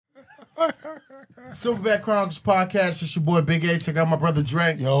Silverback Chronicles podcast. It's your boy Big H. I got my brother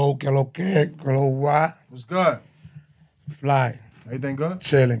Dre. Yo, que lo guay. What's good? Fly. Everything good?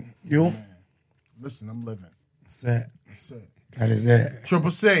 Chilling. You? Man. Listen, I'm living. That's it. That's it. That is it.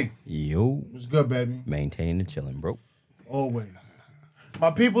 Triple C. Yo. What's good, baby? Maintaining and chilling, bro. Always.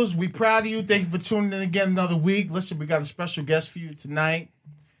 My peoples, we proud of you. Thank you for tuning in again another week. Listen, we got a special guest for you tonight.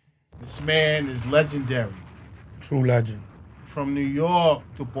 This man is legendary. True legend. From New York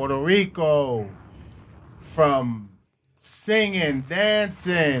to Puerto Rico. From singing,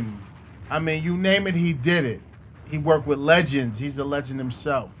 dancing. I mean, you name it, he did it. He worked with legends. He's a legend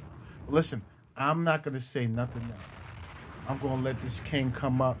himself. But listen, I'm not going to say nothing else. I'm going to let this king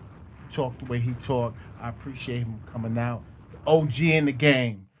come up, talk the way he talked. I appreciate him coming out. The OG in the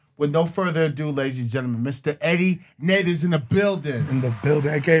game. With no further ado, ladies and gentlemen, Mr. Eddie Nate is in the building. In the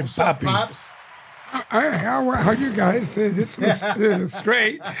building. AKA What's up, Poppy. Pops? How you guys? This looks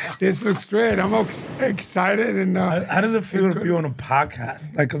great. This looks great. I'm excited and. How does it feel to be on a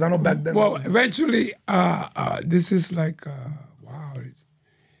podcast? Like, because I know back then. Well, eventually, this is like, wow,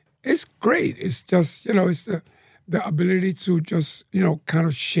 it's great. It's just, it's the ability to just, kind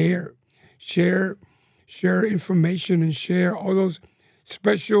of share information and share all those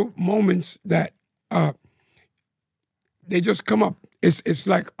special moments that they just come up. It's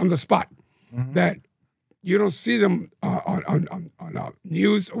like on the spot. Mm-hmm. That you don't see them on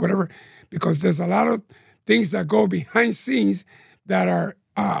news or whatever, because there's a lot of things that go behind scenes that are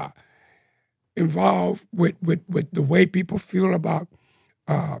involved with the way people feel about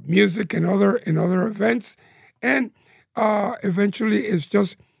music and other events, and eventually it's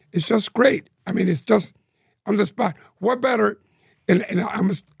just great. I mean, it's just on the spot. What better? And I'm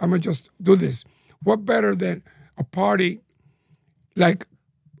gonna just do this. What better than a party like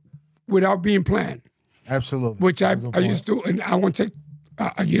without being planned? Absolutely. Which I used to, and I won't take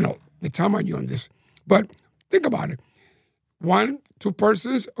the time on you on this. But think about it. 1, 2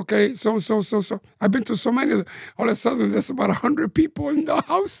 persons, okay, so. I've been to so many. All of a sudden, there's about 100 people in the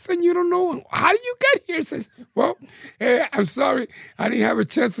house, and you don't know how did you get here. Says, well, I'm sorry, I didn't have a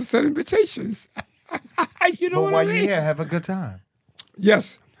chance to send invitations. You know but what I mean? while you're here, have a good time.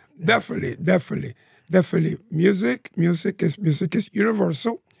 Yes, definitely. Music is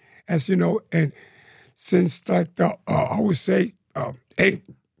universal, as you know, and since like I would say,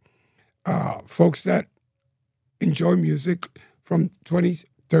 folks that enjoy music from 20s,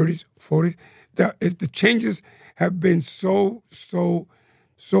 30s, 40s, the changes have been so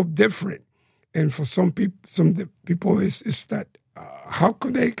different, and for some people is that how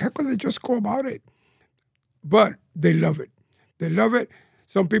could they just go about it? But they love it.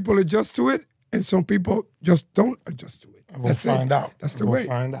 Some people adjust to it, and some people just don't adjust to it. We'll find out. That's the way. We'll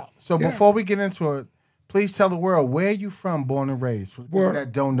find out. So before we get into it, please tell the world, where are you from, born and raised, for people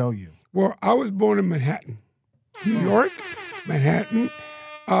that don't know you? Well, I was born in Manhattan, New York, Manhattan,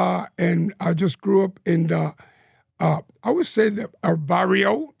 and I just grew up in the, I would say our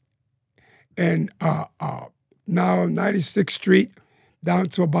barrio, and now 96th Street down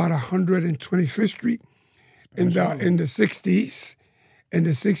to about 125th Street in the 60s,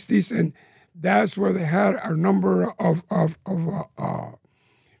 and that's where they had a number of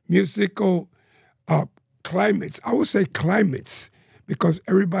musical climates. I would say climates because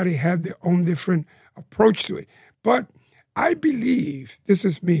everybody had their own different approach to it. But I believe, this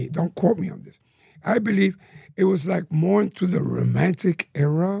is me, don't quote me on this, I believe it was like more into the romantic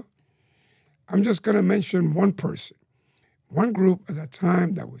era. I'm just going to mention one person, one group at that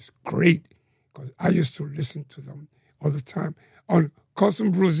time that was great because I used to listen to them all the time on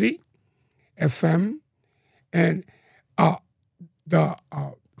Cousin Bruzy FM, and the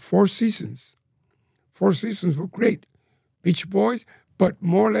Four Seasons. Four Seasons were great. Beach Boys, but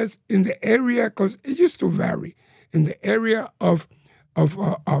more or less in the area, because it used to vary. In the area of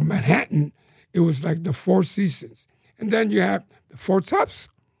Manhattan, it was like the Four Seasons. And then you have the Four Tops.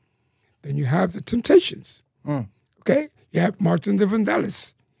 Then you have the Temptations. Okay? You have Martin de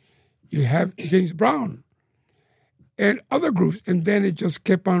Vandellis. You have James Brown. And other groups. And then it just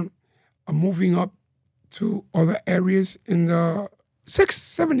kept on moving up to other areas in the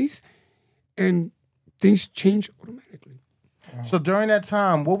 70s, and things changed automatically. So during that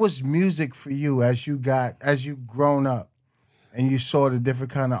time, what was music for you as you grown up and you saw the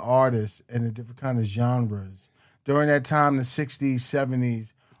different kind of artists and the different kind of genres? During that time, the 60s,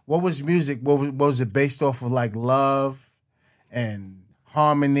 70s, what was music? What was it based off of, like love and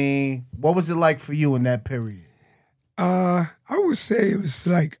harmony? What was it like for you in that period? I would say it was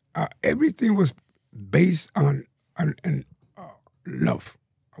like everything was based on love.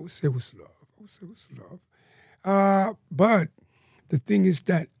 I would say it was love. But the thing is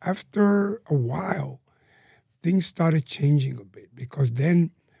that after a while, things started changing a bit because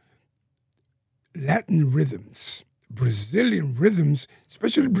then Latin rhythms, Brazilian rhythms,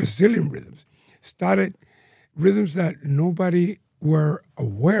 especially Brazilian rhythms, started rhythms that nobody were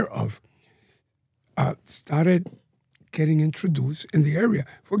aware of, started getting introduced in the area.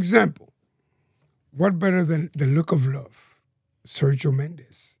 For example, what better than The Look of Love? Sergio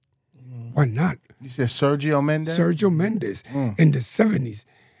Mendes. Why not? You said Sergio Mendes? Sergio Mendes in the 70s.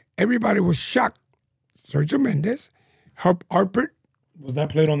 Everybody was shocked. Sergio Mendes, Harper. Was that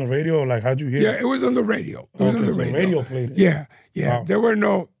played on the radio? Or like, how'd you hear Yeah, it? it was on the radio. It was on the so radio. radio played it. Yeah. Wow. There were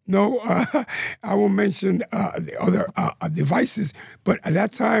no. I won't mention the other devices, but at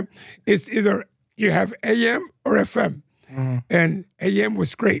that time, it's either you have AM or FM, and AM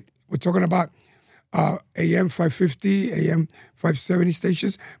was great. We're talking about AM 550, AM 570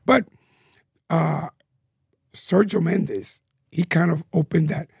 stations, but Sergio Mendes, he kind of opened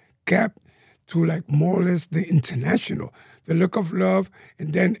that gap to like more or less the international, The Look of Love,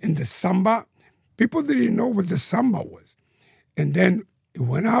 and then in the samba, people didn't know what the samba was. And then it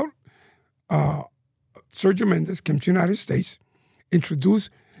went out. Sergio Mendes came to the United States, introduced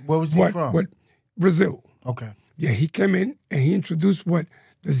Where was he from? What Brazil. Okay. Yeah, he came in and he introduced what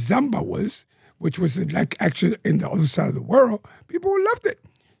the samba was, which was like actually in the other side of the world. People loved it.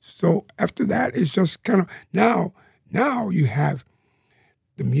 So after that, it's just kind of now you have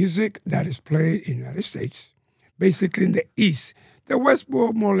the music that is played in the United States, basically in the East. The West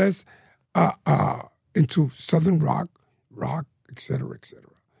were more or less into Southern rock, et cetera, et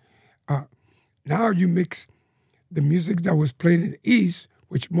cetera. Now you mix the music that was played in the East,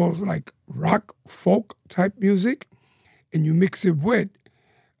 which more like rock, folk type music, and you mix it with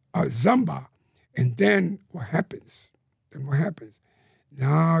samba. And then what happens?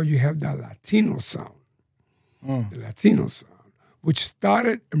 Now you have the Latino sound. The Latino sound, which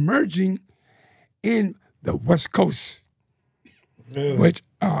started emerging in the West Coast, Really? which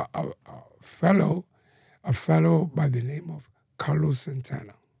a fellow by the name of Carlos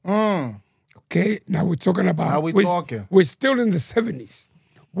Santana. Okay, now we're talking about. How we talking? We're still in the 70s.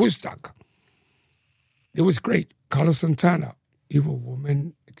 Woodstock. It was great. Carlos Santana, Evil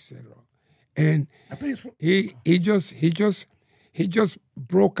Woman, etc. And I think it's from, he just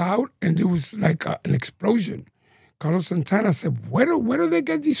broke out, and it was like an explosion. Carlos Santana said, "Where do they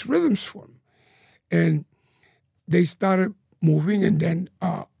get these rhythms from?" And they started moving, and then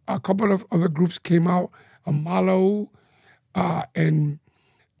a couple of other groups came out, Amalo, and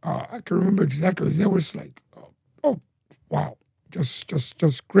I can remember exactly. There was like, oh wow,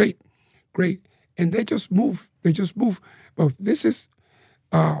 just great, and they just move. But this is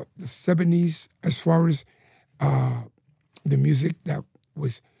the 70s as far as the music that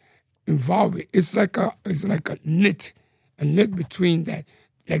was involved. It's like a knit between that.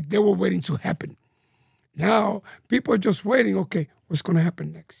 Like they were waiting to happen. Now people are just waiting. Okay, what's going to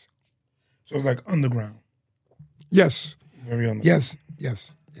happen next? so it's like underground. Yes, Very underground.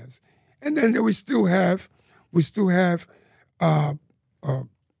 yes. And then we still have other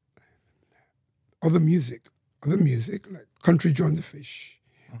music like Country Join the Fish.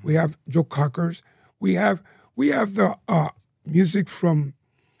 We have Joe Cocker's. We have the music from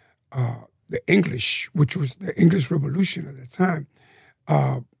the English, which was the English Revolution at the time.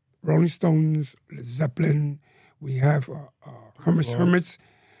 Rolling Stones, Led Zeppelin. We have Hermits,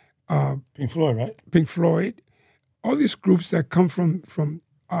 Pink Floyd, right? Pink Floyd. All these groups that come from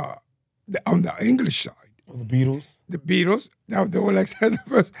on the English side. Or the Beatles. The Beatles. Now they were like the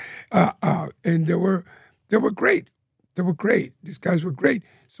first, and they were great. They were great. These guys were great.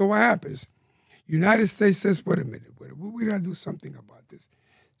 So what happens? United States says, "Wait a minute, we gotta do something about this."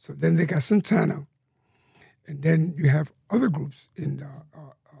 So then they got Santana, and then you have other groups in the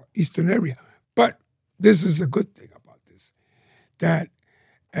eastern area. But this is the good thing about this, that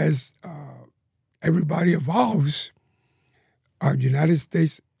as everybody evolves, United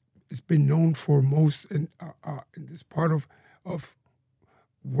States has been known for most in this part of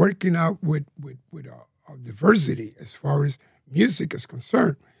working out with diversity as far as music is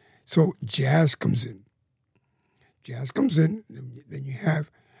concerned. So jazz comes in. Then you have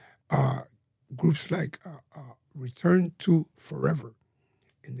groups like Return to Forever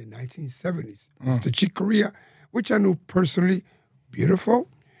in the 1970s. Mr. Chick Corea, which I knew personally, beautiful.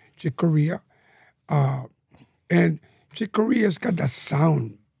 Chick Corea. And Chick Corea's got that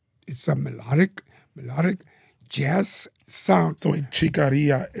sound. It's a melodic jazz sound. So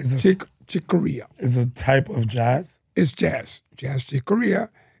Chicaria is Chick Corea. is a type of jazz. It's jazz. Chick Corea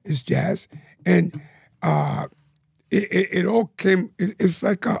is jazz. And it all came, it's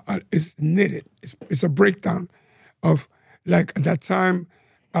like it's knitted. It's a breakdown of Like at that time,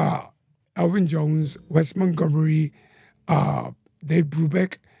 Elvin Jones, Wes Montgomery, Dave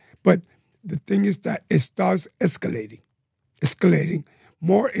Brubeck. But the thing is that it starts escalating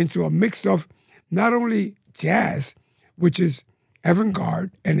more into a mix of not only jazz, which is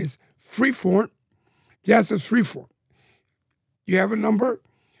avant-garde and is freeform. Jazz is freeform. You have a number,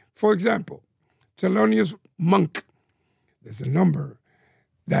 for example, Thelonious Monk. There's a number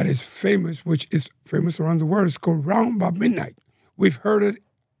that is famous, which is famous around the world. It's called Round About Midnight. We've heard it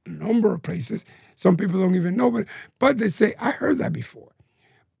a number of places. Some people don't even know it, but they say, I heard that before.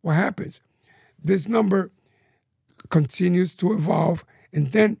 What happens? This number continues to evolve,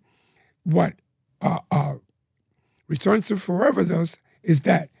 and then what Returns to Forever does is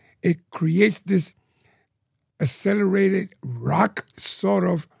that it creates this accelerated rock sort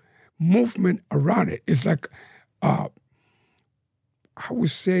of movement around it. It's like, I would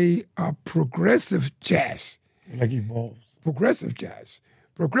say, progressive jazz. Like evolves. Progressive jazz.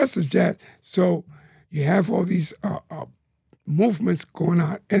 So you have all these movements going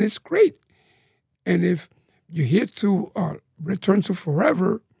on, and it's great. And if you hear to Return to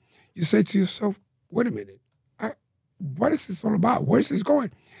Forever, you say to yourself, wait a minute, what is this all about? Where is this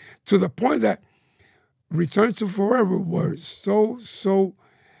going? To the point that Return to Forever were so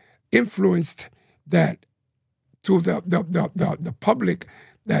influenced that to the public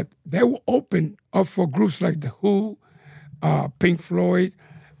that they will open up for groups like The Who, Pink Floyd,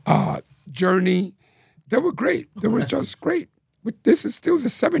 Journey. They were great. They were just great. But this is still the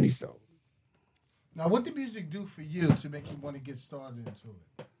 70s, though. Now, what did music do for you to make you want to get started into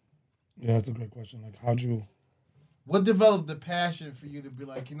it? Yeah, that's a great question. Like, how'd you... What developed the passion for you to be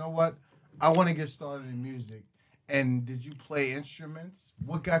like, you know what? I want to get started in music. And did you play instruments?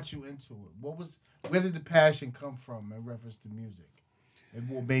 What got you into it? Where did the passion come from in reference to music? And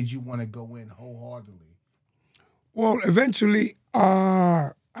what made you want to go in wholeheartedly? Well, eventually,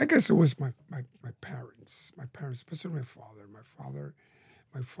 I guess it was my parents. My parents, especially my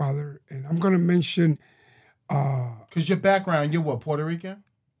father. And I'm going to mention... Because your background, you're what, Puerto Rican?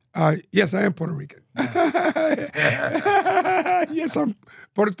 Yes, I am Puerto Rican. Yes, I'm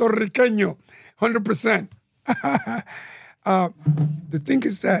Puerto Riqueño, 100%. The thing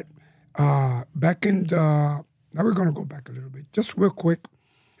is that back in the... Now we're going to go back a little bit. Just real quick.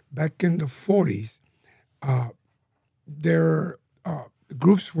 Back in the 40s, their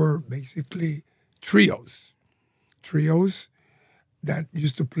groups were basically trios. Trios that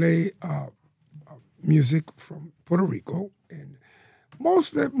used to play music from Puerto Rico, and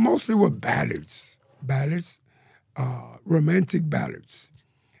mostly were ballads, romantic ballads.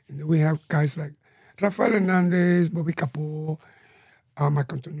 And then we have guys like Rafael Hernandez, Bobby Capó,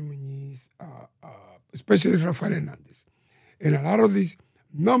 Marc Antonio Muñiz, especially Rafael Hernandez. And a lot of these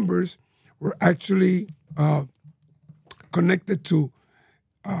numbers were actually connected to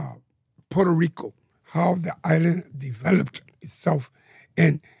Puerto Rico, how the island developed itself,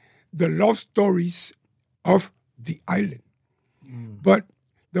 and the love stories of the island. But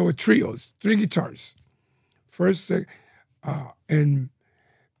there were trios, 3 guitars. First, and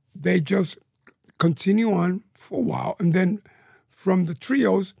they just continue on for a while. And then from the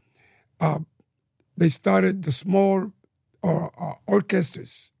trios, they started the small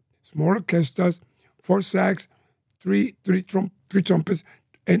orchestras. Small orchestras, 4 sax, three trumpets,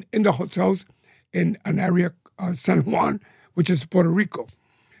 and in the hotels in an area, San Juan, which is Puerto Rico,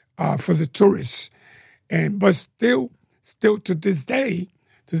 for the tourists. But still to this day,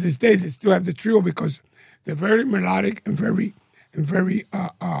 they still have the trio because they're very melodic and very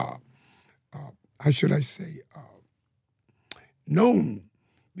how should I say, known,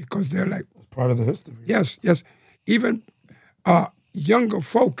 because they're like... It's part of the history. Yes. Even younger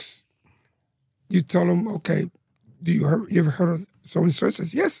folks, you tell them, okay, you ever heard of so-and-so?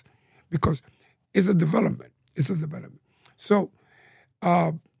 Says, yes, because it's a development. So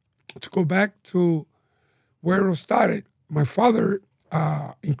to go back to where it started, my father,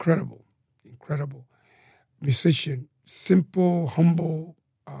 incredible musician, simple, humble.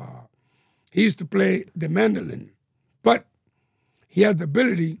 He used to play the mandolin, but he had the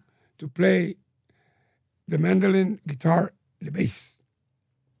ability to play the mandolin, guitar, the bass.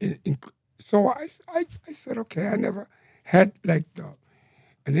 So I said, okay, I never had like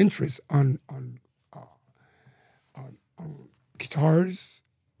an interest on guitars,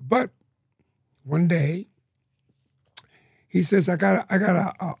 but one day he says, I got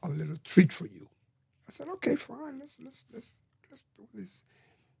a little treat for you. I said, okay, fine, let's do this.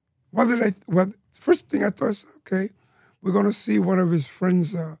 First thing I thought was, okay, we're gonna see one of his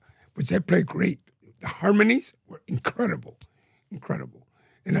friends, which they play great. The harmonies were incredible.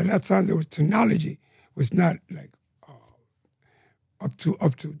 And at that time, there was technology was not like up to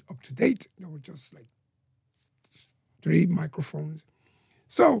date. They were just like 3 microphones.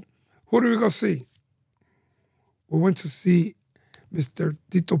 So who do we go see? We went to see Mr.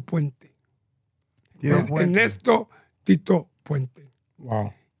 Tito Puente. Tito Puente. Ernesto Tito Puente.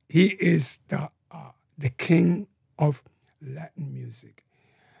 Wow. He is the king of Latin music.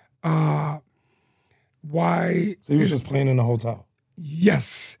 Why? So he was just playing in the hotel.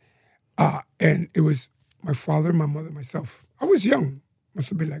 Yes. And it was my father, my mother, myself. I was young. Must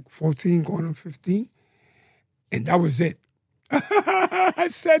have been like 14, going on 15. And that was it.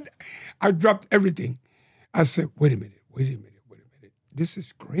 I dropped everything. I said, wait a minute. This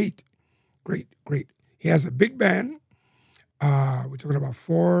is great. Great. He has a big band. We're talking about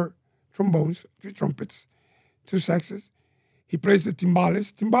 4 trombones, 3 trumpets, 2 saxes. He plays the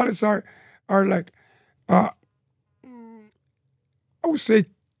timbales. Timbales are like, I would say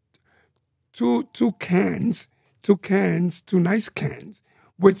two nice cans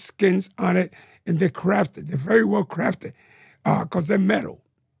with skins on it, and they're crafted. They're very well crafted because they're metal.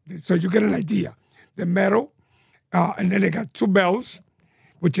 So you get an idea. They're metal, and then they got 2 bells,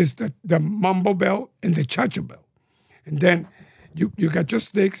 which is the Mambo bell and the Chacho bell. And then you got your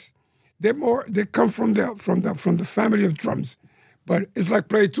sticks. They come from the family of drums, but it's like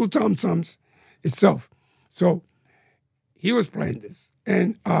playing 2 tom-toms itself. So he was playing this,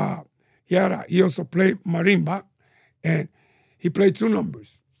 and he also played marimba, and he played 2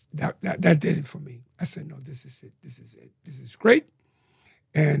 numbers. That did it for me. I said, no, this is it. This is great.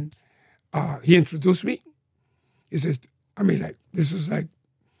 And he introduced me. He says, this is like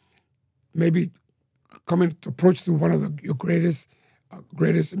maybe coming to approach to one of your greatest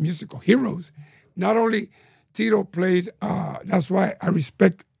musical heroes. Not only Tito played, that's why I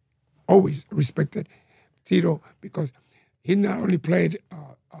always respected Tito, because he not only played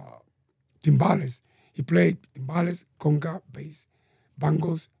timbales, he played timbales, conga, bass,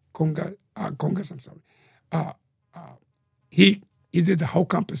 bongos, congas. I'm sorry. He did the whole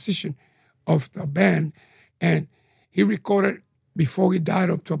composition of the band, and he recorded before he died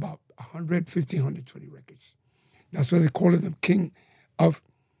up to about 150, 120 records. That's why they call him king of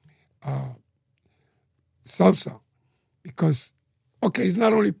salsa, because he's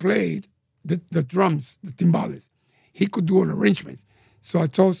not only played the drums, the timbales, he could do an arrangement. So I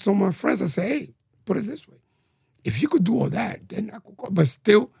told some of my friends, I said, hey, put it this way. If you could do all that, then I could go. But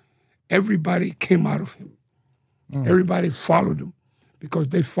still, everybody came out of him. Everybody followed him because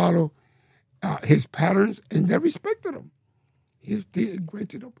they follow his patterns and they respected him. He's great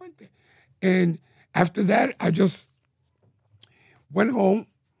to the point. And after that, I just went home,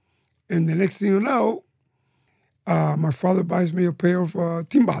 and the next thing you know, my father buys me a pair of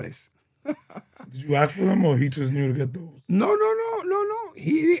timbales. Did you ask for them, or he just knew to get those? No.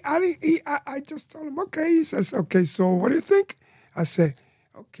 I just told him, okay. He says, okay, so what do you think? I said,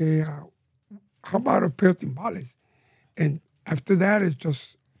 okay, how about a pair of timbales? And after that, it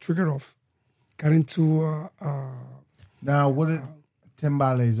just triggered off. Got into... Now, what are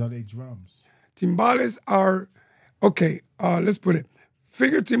timbales? Are they drums? Timbales are, let's put it.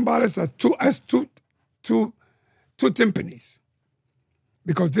 Figure timbales are two timpanis.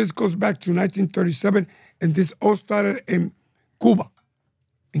 Because this goes back to 1937, and this all started in Cuba.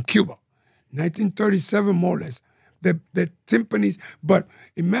 1937, more or less. The timpanis, but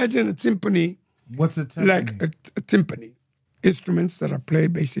imagine a timpani. What's a timpani? Like a timpani. Instruments that are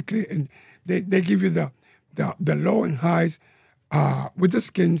played, basically, and they give you the low and highs with the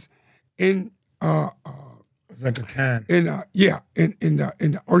skins in It's like a can. in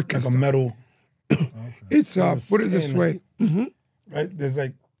the orchestra. Like a metal. It's put it this way. Right? There's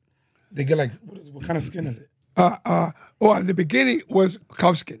like, they get like, what kind of skin is it? At the beginning was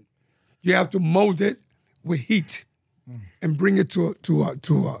cow skin. You have to mold it with heat and bring it to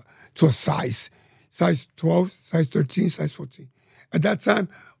a size 12, size 13, size 14. At that time,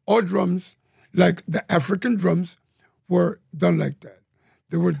 all drums, like the African drums, were done like that.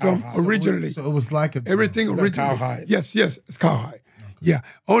 They were done originally. So it was like a drum. Everything It's originally. like cowhide. Yes, it's cowhide. Okay. Yeah,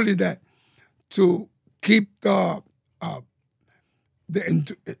 only that to keep the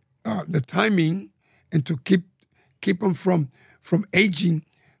timing and to keep them from aging.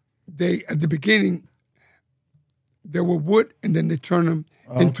 They at the beginning they were wood, and then they turn them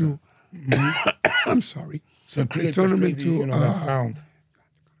into. I'm sorry. So it They creates turn a them crazy, into that sound.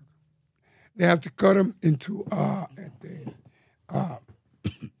 They have to cut them into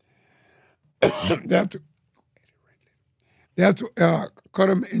they have to cut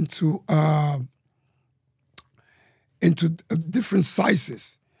them into different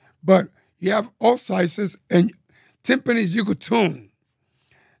sizes, but you have all sizes, and timpanis you could tune,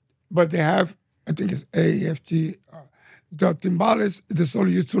 but they have, I think it's A, F, G. the timbales, the solo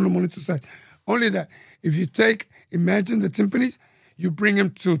used to monitor size. Only that, if you imagine the timpanis, you bring them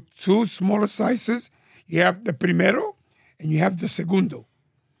to two smaller sizes. You have the primero and you have the segundo.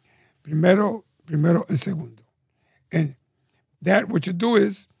 Primero and segundo. And that, what you do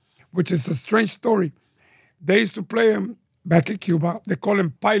is, which is a strange story, they used to play them back in Cuba. They call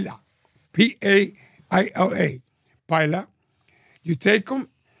them paila, Paila, paila. You take them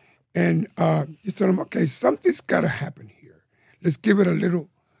and you tell them, okay, something's got to happen here. Let's give it a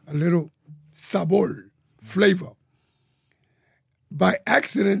little sabor, flavor. By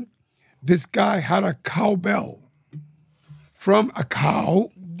accident, this guy had a cowbell from a cow.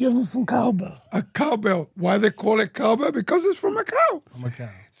 Give him some cowbell. A cowbell. Why they call it cowbell? Because it's from a cow. From a cow.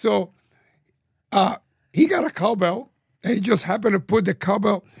 So he got a cowbell, and he just happened to put the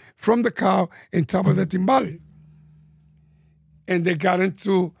cowbell from the cow in top of the timbal. And there it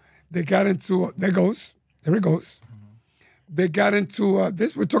goes. There it goes. Mm-hmm. They got into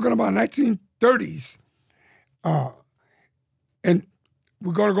this. We're talking about 1930s. And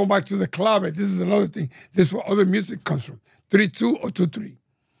we're going to go back to the clave. This is another thing. This is where other music comes from. 3-2 or 2-3.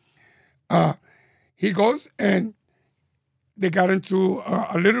 He goes and they got into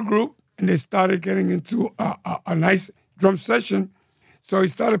a little group and they started getting into a nice drum session. So he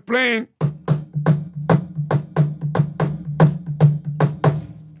started playing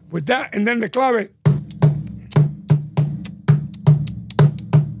with that, and then the clave.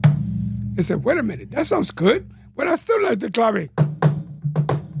 They said, wait a minute, that sounds good, but I still like the clave.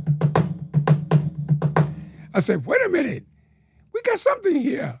 I said, wait a minute, we got something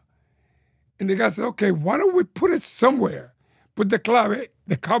here. And the guy said, okay, why don't we put it somewhere? Put the clave,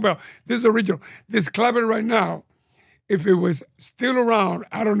 the cowbell, this is original. This clave right now, if it was still around,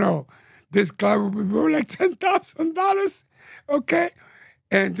 I don't know, this clave would be worth like $10,000, okay?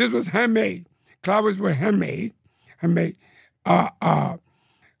 And this was handmade. Claves were handmade. And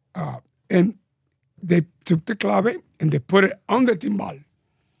they took the clave and they put it on the timbal.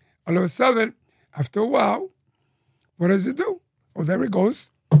 All of a sudden, after a while, what does it do? Oh, there it goes.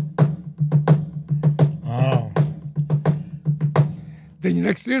 Oh. Then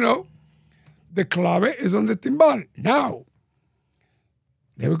next thing you know, the clave is on the timbal. Now,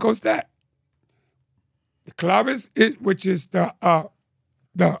 there it goes that. The claves is, which is the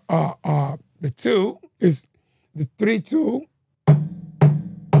 2 is the 3-2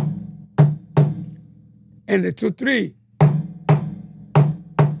 and the 2-3.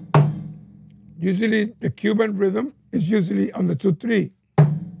 Usually the Cuban rhythm is usually on the 2-3.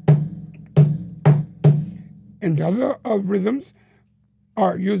 And the other rhythms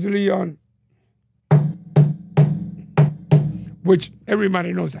are usually on, which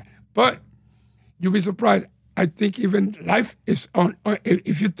everybody knows that. But you'll be surprised. I think even life is on.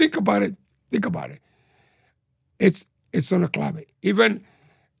 If you think about it. It's on a clave. Even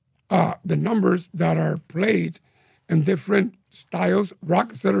the numbers that are played in different styles,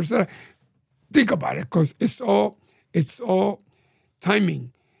 rock, etc. Think about it, because it's all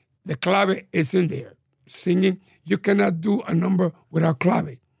timing. The clave is in there. Singing, you cannot do a number without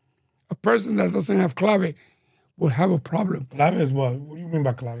clave. A person that doesn't have clave will have a problem. Clave is what? What do you mean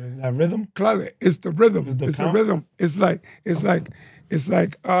by clave? Is that rhythm? Clave is the rhythm. It's the rhythm. It's like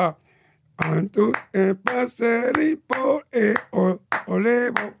Antu e paseri por e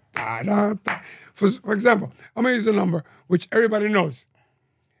olevo. For example, I'm gonna use a number which everybody knows.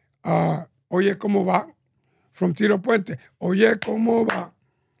 Oye cómo va, from Tiro Puente. Oye cómo va.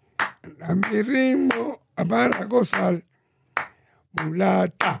 A mi ritmo para gozar.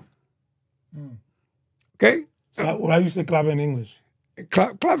 Mulata. Okay? So how you say clave in English?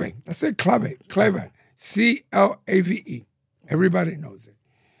 Clave. I say clave. Clave. C-L-A-V-E. Everybody knows it.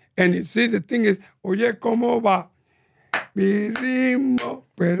 And you see, the thing is, oye, ¿cómo va? Mi ritmo,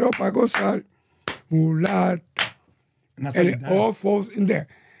 pero para gozar. Mulata. And it all falls in there.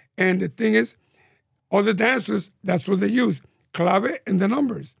 And the thing is, all the dancers, that's what they use. Clave and the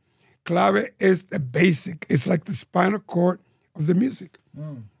numbers. Clave is the basic. It's like the spinal cord of the music.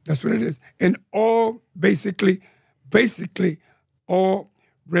 That's what it is. And all, basically, all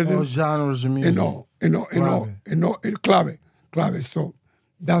rhythms. All genres of music. Clave. Clave. So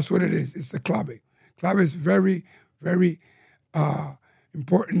that's what it is. It's the clave. Clave is very, very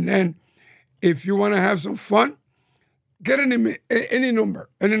important. And if you want to have some fun, get any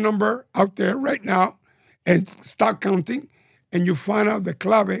number out there right now and start counting, and you find out the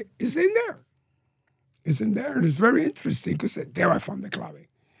clave is in there. It's in there, and it's very interesting because there I found the clave.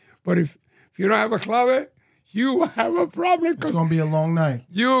 But if you don't have a clave, you have a problem It's because gonna be a long night.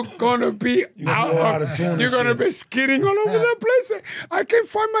 you're gonna be out of tune and You're gonna shit. be skidding all over the place. I can't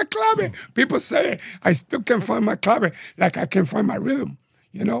find my clave. People say I still can't find my clave, like I can't find my rhythm.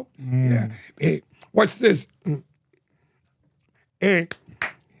 You know? Yeah. Hey, watch this. Hey.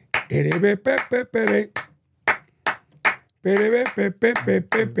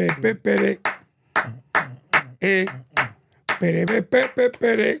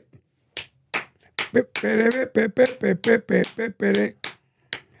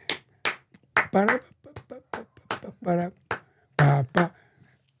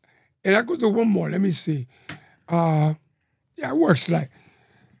 And I could do one more. Let me see. Yeah, it works like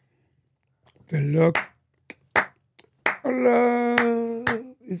the look of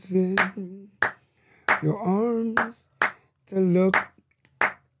love is in your arms. The look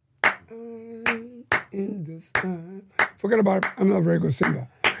in the sky. Forget about it. I'm not a very good singer,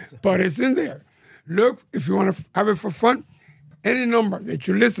 but it's in there. Look, if you want to have it for fun, any number that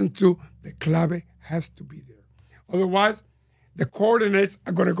you listen to, the clave has to be there. Otherwise, the coordinates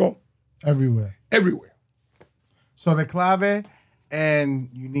are going to go Everywhere. everywhere. So the clave, and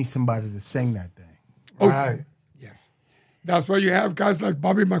you need somebody to sing that thing. Right. Yes. That's why you have guys like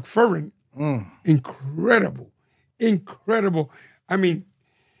Bobby McFerrin. Incredible. Incredible. I mean,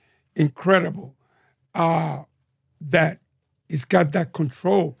 incredible. That he's got that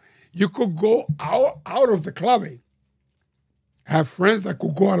control. You could go out of the clave. Have friends that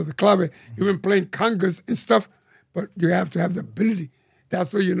could go out of the clave, even playing congas and stuff, but you have to have the ability.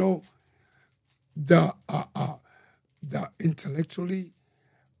 That's where you know the intellectually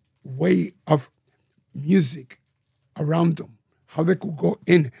way of music around them, how they could go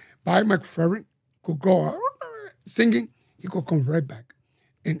in. By McFerrin could go singing, he could come right back.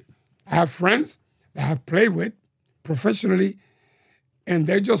 And I have friends that I have played with professionally, and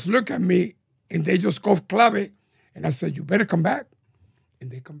they just look at me and they just go clave, and I said, "You better come back," and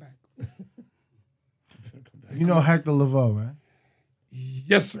they come back. You know Hector Lavoe, right?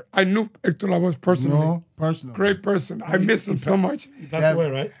 Yes, sir. I knew Hector Lavoe personally. No, personal. Great person. I miss him so much. That's the way,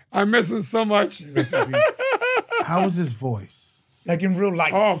 right? I miss him so much. Rest in peace. How was his voice? Like in real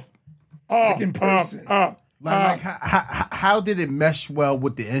life. Oh, like in person. How did it mesh well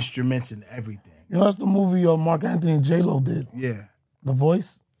with the instruments and everything? You know, that's the movie Mark Anthony and J-Lo did. Yeah. The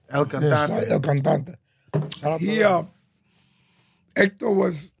Voice. El Cantante. El Cantante. Shout out to He, him. Hector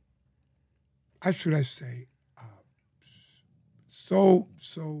was, how should I say, so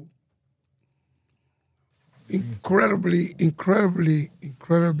incredibly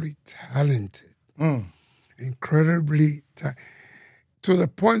talented. Incredibly to the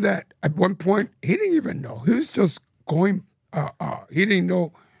point that at one point he didn't even know. He was just going, he didn't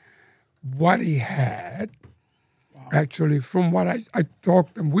know what he had. Actually, from what I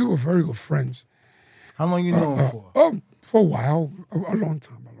talked, and we were very good friends. How long you know him for? For a while, a long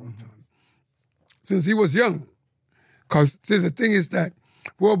time. Since he was young. Because, see, the thing is that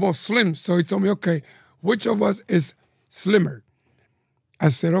we're both slim, so he told me, okay, which of us is slimmer? I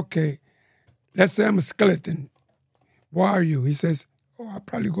said, okay, let's say I'm a skeleton. Why are you? He says, I'm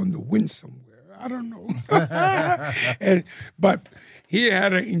probably going to win somewhere. I don't know. But he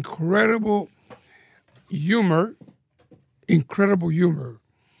had an incredible humor,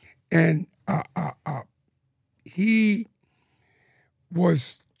 and he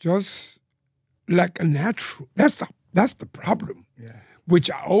was just like a natural. That's the problem, which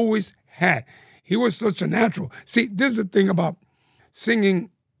I always had. He was such a natural. See, this is the thing about singing,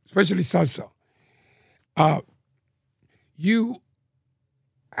 especially salsa. You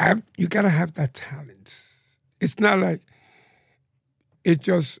gotta have that talent. It's not like it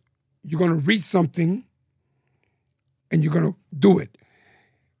just you're gonna read something and you're gonna do it.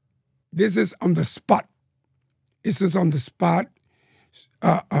 This is on the spot. This is on the spot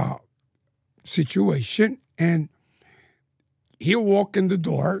situation, and he'll walk in the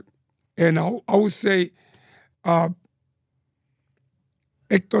door, and I would say,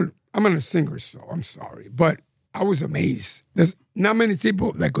 Hector, I'm not a singer, so I'm sorry, but I was amazed. There's not many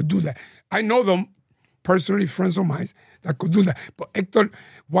people that could do that. I know them personally, friends of mine that could do that. But Hector,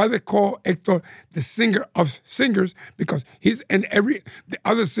 why they call Hector the singer of singers? Because the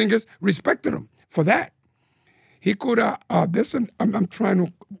other singers respected him for that. He could, I'm trying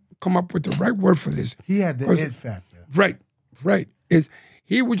to come up with the right word for this. He had the it factor. Right.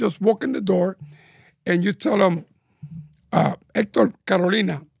 He would just walk in the door and you tell him, Hector,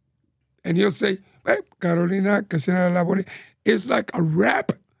 Carolina. And he'll say, hey, Carolina, que se la bonita. It's like a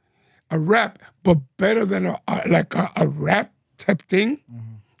rap, but better than a rap type thing.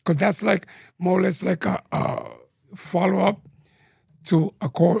 Because that's like more or less like a follow-up to a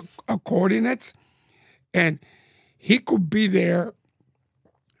coordinates. And he could be there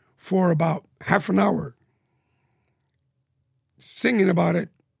for about half an hour singing about it,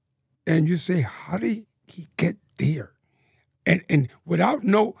 and you say, how did he get there? And without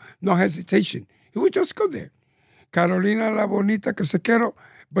no hesitation, he would just go there. Carolina la bonita que se quiero,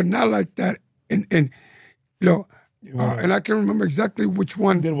 but not like that. And I can remember exactly which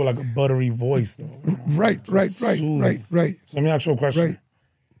one. Did with like a buttery voice though. Right. So let me ask you a question. Right.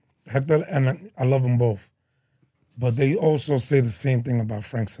 Hector and I love them both, but they also say the same thing about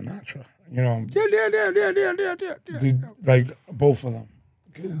Frank Sinatra. You know, like both of them.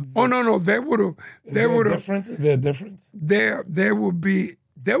 Oh no, they would have. They would have. Is there a difference? They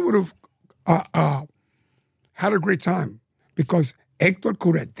would have had a great time because Hector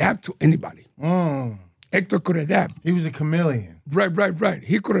could adapt to anybody. Hector could adapt. He was a chameleon. Right.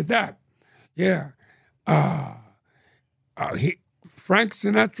 He could adapt. Yeah. Frank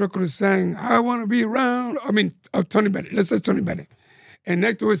Sinatra could have sang, I want to be around. I mean, Tony Bennett. Let's say Tony Bennett. And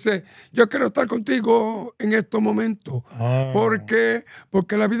Hector would say, yo quiero estar contigo en estos momentos. ¿Por qué?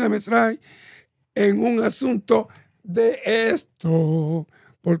 Porque la vida me trae en un asunto de esto.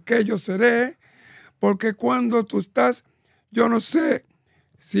 Porque yo seré. Porque cuando tú estás, yo no sé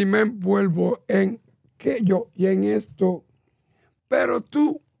si me envuelvo en aquello y en esto. Pero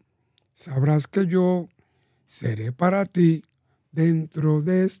tú sabrás que yo seré para ti dentro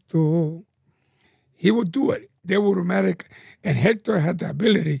de esto. He would do it. They were automatic. And Hector had the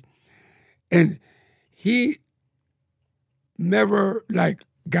ability. And he never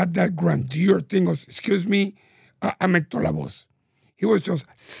got that grandeur thing of, excuse me, I'm Hector La Voz. He was just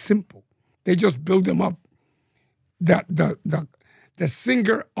simple. They just built him up. The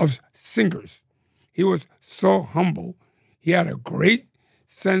singer of singers. He was so humble. He had a great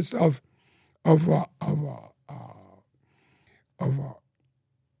sense of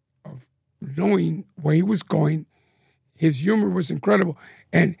knowing where he was going. His humor was incredible,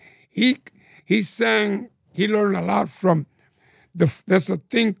 and he sang. He learned a lot from there's a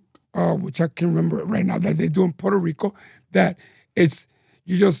thing which I can remember right now that they do in Puerto Rico, that it's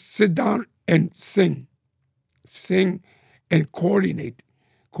you just sit down and sing and coordinate.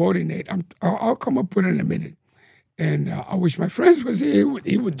 I'll come up with it in a minute, and I wish my friends was here.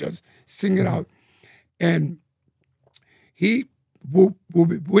 He would just sing it out, and he will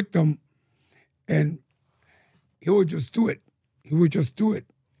be with them, and he would just do it. And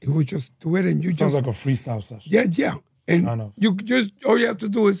you Sounds just like a freestyle session. yeah. And I know. you just all you have to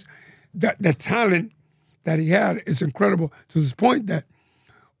do is the talent that he had is incredible to this point that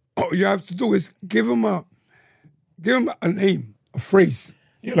all you have to do is give him a name, a phrase.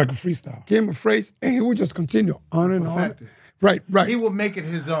 Yeah, like a freestyle. Give him a phrase, and he would just continue on and Perfect on. it. Right. He will make it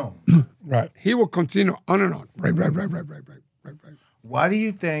his own. Right. He will continue on and on. Right. Why do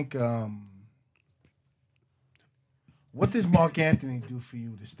you think? What does Mark Anthony do for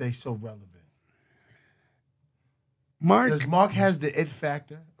you to stay so relevant? Does Mark has the it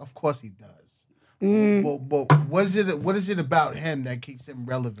factor? Of course he does. But what is it about him that keeps him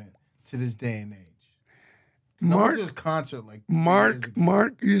relevant to this day and age? I went to his concert like 3 years ago.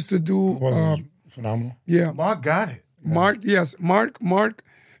 Mark used to do. Was phenomenal. Yeah. Mark got it. Mark,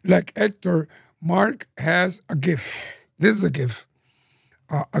 like Hector, Mark has a gift. This is a gift.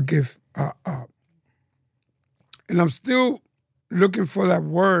 And I'm still looking for that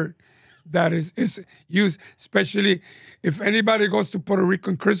word that is used, especially if anybody goes to Puerto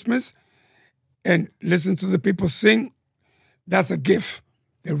Rico on Christmas and listen to the people sing, that's a gift.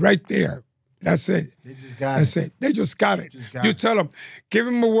 They're right there. That's it. They just got it. They just got it. You tell them, give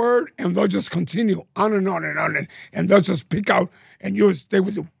them a word, and they'll just continue on and on and on, and they'll just pick out, and you'll stay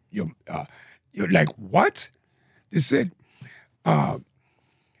with you're like, what? They said,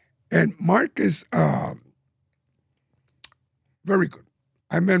 and Mark is very good.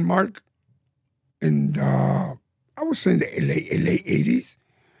 I met Mark in I would say in the late 80s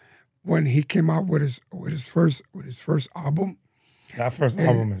when he came out with his first album. That first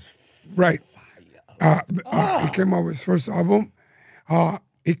album is right. He came out with his first album.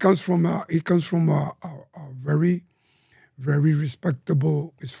 He comes from a very, very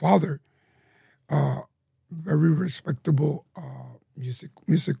respectable. His father, very respectable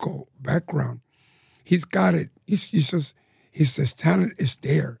musical background. He's got it. His talent is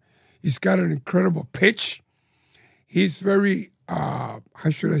there. He's got an incredible pitch. He's very, how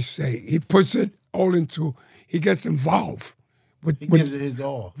should I say? He puts it all into. He gets involved. He gives it his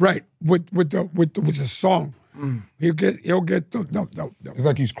all. Right, with the song. He'll get the It's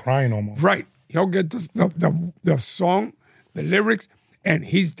like he's crying almost. right. He'll get the song, the lyrics, and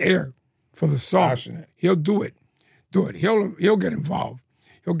he's there for the song. Passionate. He'll do it. He'll get involved.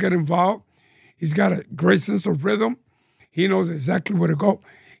 He's got a great sense of rhythm. He knows exactly where to go.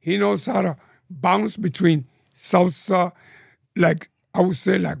 He knows how to bounce between salsa, like I would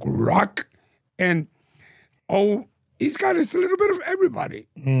say, like rock, and he's got it's a little bit of everybody.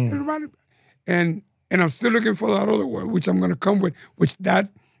 Everybody. And I'm still looking for that other word, which I'm going to come with, which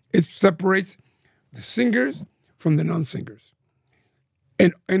it separates the singers from the non-singers,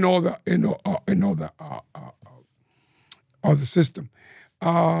 and all the system.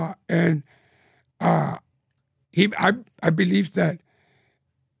 I believe that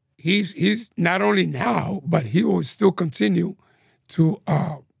he's not only now, but he will still continue to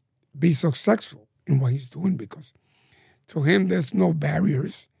be successful in what he's doing, because to him there's no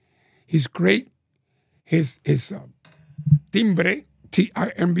barriers. He's great. His timbre,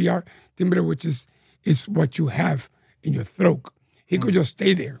 T-I-M-B-R, timbre, which is what you have in your throat. He could just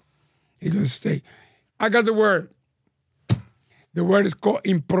stay there. He could just stay. I got the word. The word is called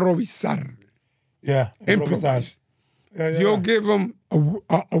improvisar. Yeah, Improvise. Yeah. You'll give him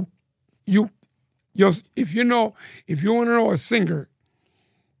if you want to know a singer,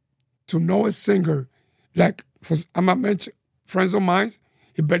 like I'm gonna mention friends of mine,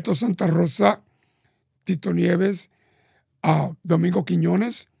 Gilberto Santa Rosa, Tito Nieves, Domingo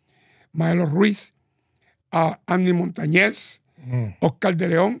Quiñones, Maelo Ruiz, Andy Montañez, Oscar de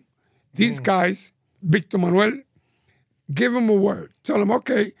Leon. These guys, Victor Manuel, give them a word. Tell them,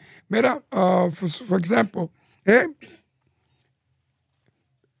 okay, mira, for example,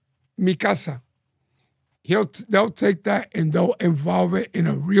 Mi Casa. They'll take that and they'll involve it in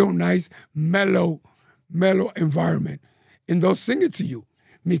a real nice, mellow environment. And they'll sing it to you.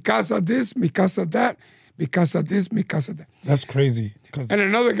 Mi casa this, mi casa that, mi casa this, mi casa that. That's crazy. And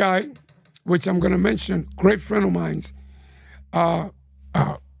another guy, which I'm going to mention, great friend of mine's,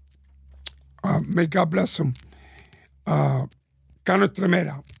 may God bless him, Cano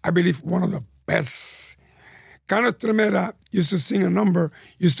Tremera, I believe one of the best. Cano Tremera used to sing a number,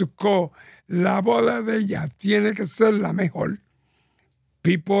 used to call La boda de ella tiene que ser la mejor.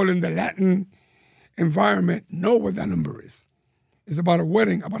 People in the Latin environment know what that number is. It's about a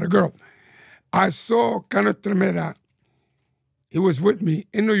wedding, about a girl. I saw Cano Tremera. He was with me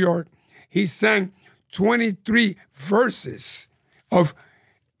in New York. He sang 23 verses of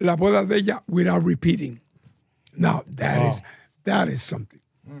La boda de ella without repeating. Now, that is something.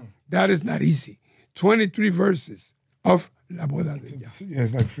 That is not easy. 23 verses of La boda de ella. Yeah,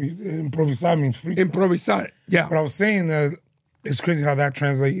 it's like improvisar means freestyle. Improvisar, yeah. But I was saying that it's crazy how that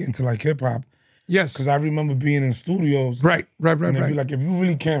translates into like hip hop. Yes. Because I remember being in studios. Right. And they'd be like, if you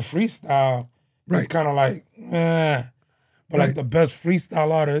really can't freestyle, it's kind of like, eh. But like the best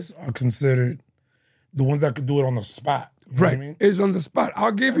freestyle artists are considered the ones that could do it on the spot. You know what I mean? It's on the spot.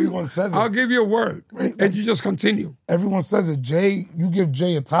 Everyone says it. I'll give you a word, Right, and you just continue. Everyone says it. You give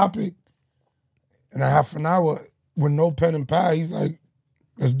Jay a topic in a half an hour with no pen and pad, he's like,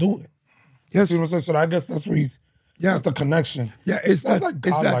 let's do it. Yes. You know what I'm saying? So I guess that's where that's the connection. Yeah, that's like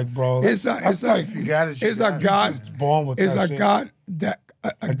godlike, bro. It's like you got it. It's a God. Born with it's that a shit. God that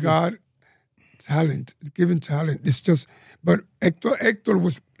a God talent, given talent. It's just, but Hector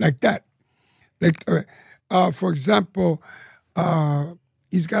was like that. Like, for example,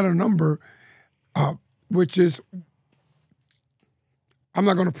 he's got a number, which is, I'm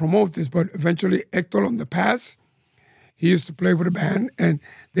not going to promote this, but eventually Hector on the Pass, he used to play with a band, and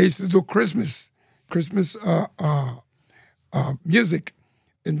they used to do Christmas music,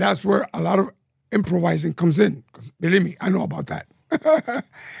 and that's where a lot of improvising comes in. Because believe me, I know about that.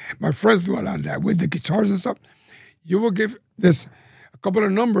 My friends do a lot of that with the guitars and stuff. You will give this a couple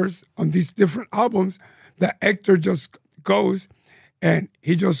of numbers on these different albums that Hector just goes, and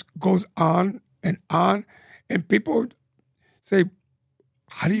he just goes on, and people say,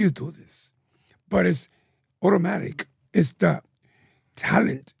 how do you do this? But it's automatic. It's the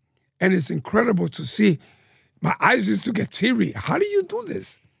talent. And it's incredible to see. My eyes used to get teary. How do you do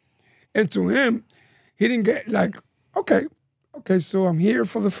this? And to him, he didn't get like, okay, so I'm here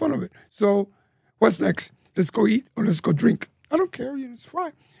for the fun of it. So what's next? Let's go eat or let's go drink. I don't care, it's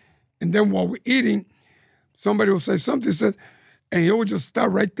fine. And then while we're eating, somebody will say something, and he will just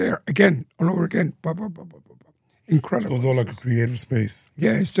start right there again, all over again. Bah, bah, bah, bah, bah, bah. Incredible. It was all like a creative space.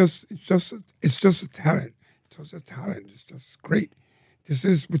 Yeah, it's just a talent. It's just a talent. It's just great.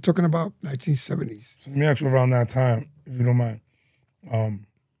 We're talking about 1970s. So let me ask you around that time, if you don't mind.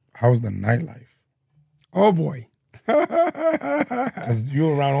 How was the nightlife? Oh boy. Because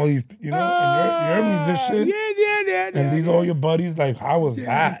you're around all these, and you're a musician. Yeah. And these are all your buddies. Like, how was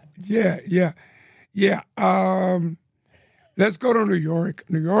that? Yeah. Let's go to New York.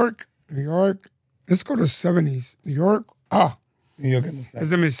 Let's go to the 70s. New York. New York in the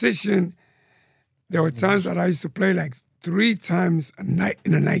As a musician, There were times that I used to play like 3 times a night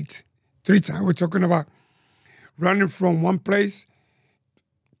in a night. 3 times. We're talking about running from one place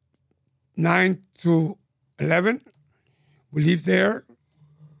 9 to 11. We leave there.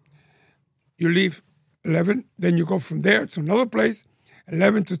 You leave 11, then you go from there to another place,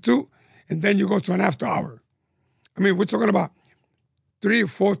 11 to 2, and then you go to an after hour. I mean, we're talking about 3 or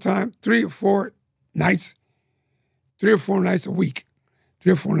 4 nights, 3 or 4 nights a week.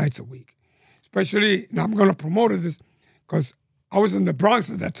 3 or 4 nights a week. Especially, now I'm going to promote this because I was in the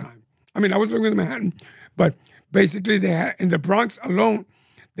Bronx at that time. I mean, I was living in Manhattan, but basically they had, in the Bronx alone,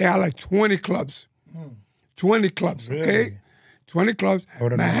 they had like 20 clubs. 20 clubs, Really? okay? 20 clubs.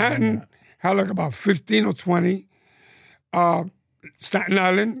 would've never known Manhattan that. had like about 15 or 20. Staten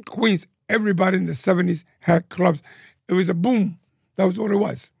Island, Queens, everybody in the 70s had clubs. It was a boom. That was what it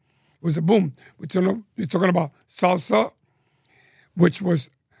was. It was a boom. We're talking about salsa, which was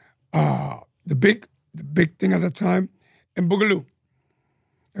the big thing at the time, and boogaloo.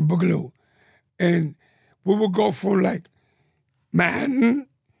 And we would go from like Manhattan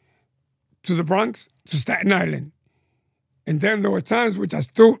to the Bronx to Staten Island. And then there were times which I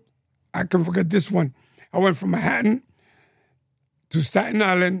can forget this one. I went from Manhattan to Staten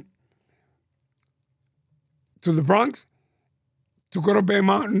Island to the Bronx to go to Bay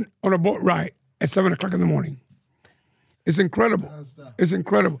Mountain on a boat ride at 7 o'clock in the morning. It's incredible. It's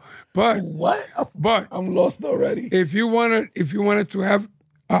incredible. But What? I'm lost already. if you wanted to have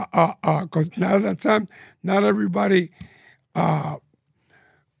because now at that time, not everybody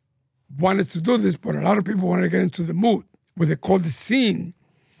wanted to do this, but a lot of people wanted to get into the mood, what they call the scene.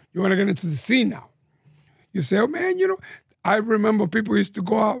 You want to get into the scene now. You say, oh man, I remember people used to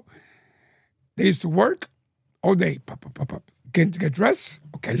go out, they used to work all day, pop, get dressed.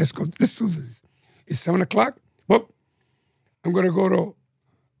 Okay, let's go, let's do this. It's 7 o'clock, whoop, I'm gonna go to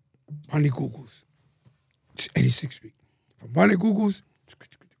Bonnie Google's. It's 86th Street. From Bonnie Google's,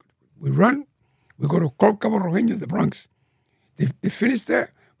 we run, we go to Cabo Rojeño in the Bronx. They finish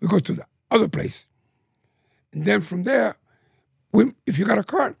there, we go to the other place. And then from there, if you got a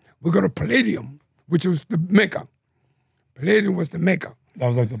car, we go to Palladium, which was the Mecca. Palladium was the Mecca. That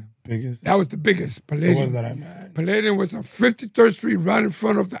was like the biggest. That was the biggest. Palladium. What was that at, man? Palladium was on 53rd Street, right in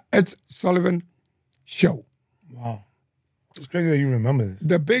front of the Ed Sullivan show. Wow. It's crazy that you remember this.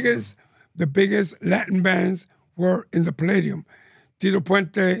 The biggest Latin bands were in the Palladium. Tito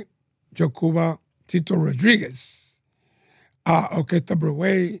Puente, Joe Cuba, Tito Rodriguez, Orquesta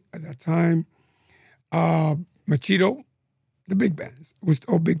Brewe at that time, Machito, the big bands. It was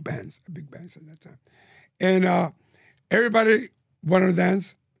all big bands at that time. And everybody wanted to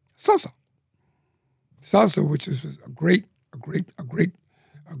dance salsa. Salsa, which was a great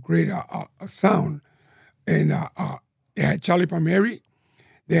sound. And they had Charlie Palmieri,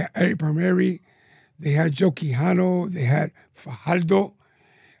 they had Eddie Palmieri, they had Joe Quijano, they had Fajardo.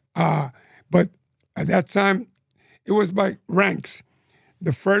 But at that time, it was by ranks.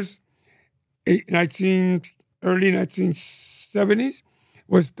 The first early 1970s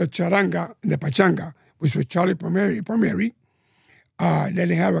was the charanga and the pachanga, which was Charlie Palmieri. Then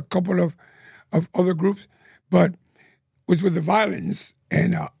they had a couple of other groups, but it was with the violins.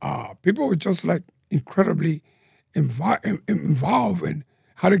 And people were just like incredibly involved in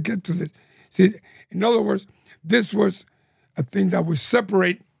how to get to this. See, in other words, this was a thing that would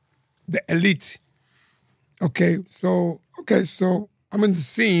separate the elite. Okay, so I'm in the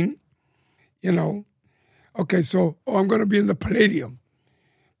scene, Okay, so I'm going to be in the Palladium.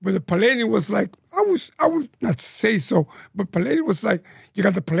 But the Palladium was like, I would not say so, but Palladium was like, you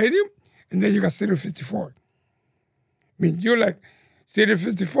got the Palladium, and then you got City 54. I mean, you're like, City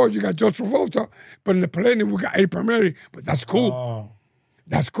 54, you got Joe Travolta, but in the Palladium, we got Eddie Palmieri, but that's cool. Oh.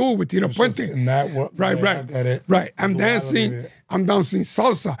 That's cool with Tito Puente. In that Right. I get it. Right. I'm Duality. dancing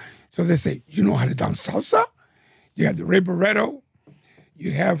salsa. So they say, you know how to dance salsa? You have the Ray Barretto.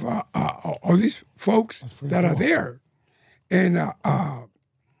 You have all these folks that are there. And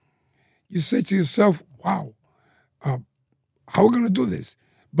you say to yourself, wow, how are we going to do this?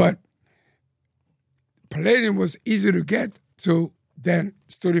 But Palladium was easier to get to than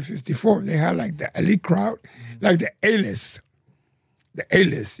Studio 54. They had like the elite crowd, like the A-list. The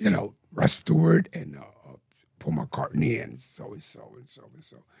A-list, Russ Stewart and Paul McCartney and so.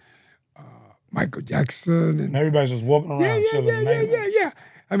 Michael Jackson. And everybody's just walking around chilling. Yeah.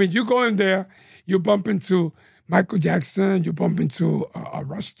 I mean, you go in there, you bump into Michael Jackson, you bump into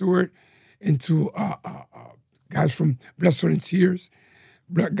Russ Stewart, into guys from Blood, Sweat and Tears,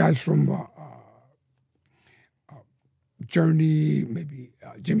 guys from Journey, maybe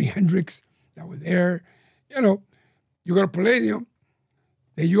Jimi Hendrix that were there. You go to Palladium,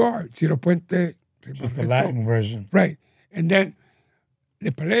 there you are, Tito Puente, Just the Latin version. Right. And then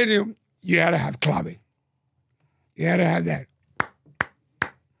the Palladium, you had to have clave. You had to have that.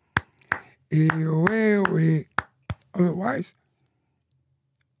 Otherwise,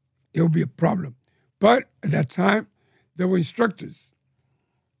 it would be a problem. But at that time, there were instructors.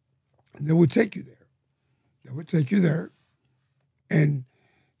 And they would take you there. And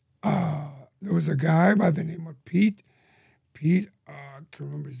there was a guy by the name of Pete. I can't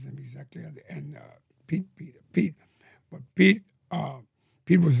remember his name exactly at the end. Pete. But Pete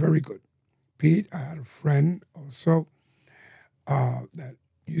was very good. Pete, I had a friend also that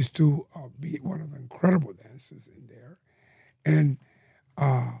used to be one of the incredible dancers in there. And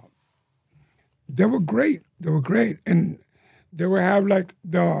they were great. And they would have like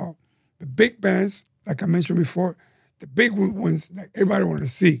the big bands, like I mentioned before, the big ones that everybody wanted to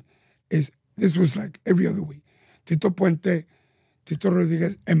see. This was like every other week. Tito Puente, Tito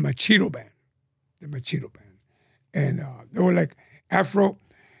Rodriguez, and Machito Band. The Machito Band. And they were like Afro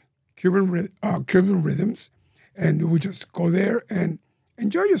Cuban rhythms. And you would just go there and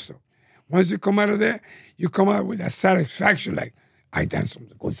enjoy yourself. Once you come out of there, you come out with that satisfaction like, I danced some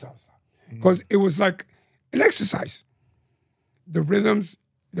good salsa. Because it was like an exercise. The rhythms,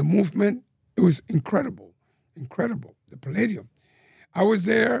 the movement, it was incredible. The Palladium. I was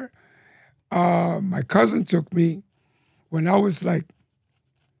there. My cousin took me when I was like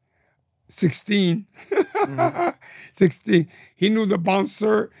 16. 16. He knew the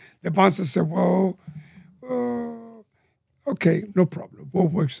bouncer. The bouncer said, well, okay, no problem. We'll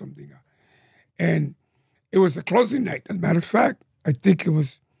work something out. And it was a closing night. As a matter of fact, I think it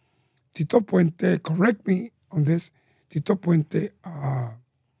was Tito Puente, correct me on this, Tito Puente,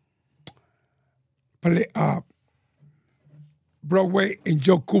 Broadway, and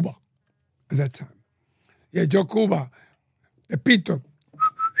Joe Cuba at that time. Yeah, Joe Cuba, the Pito.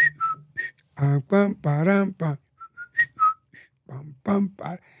 I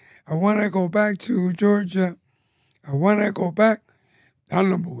want to go back to Georgia. I want to go back. That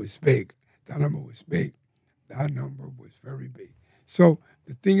number was big. That number was very big. So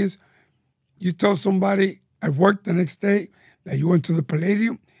the thing is, you tell somebody at work the next day that you went to the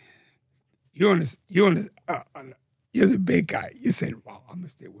Palladium, you're the big guy. You said, wow, I'm going to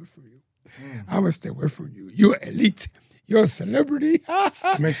stay away from you. I'm going to stay away from you. You're elite. You're a celebrity.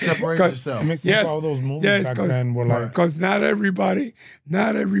 Separate yourself. It makes sense all those movies back then were like... Because not everybody will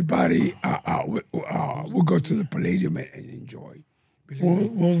go to the Palladium and enjoy.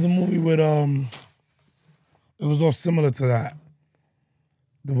 What was the movie with... It was all similar to that.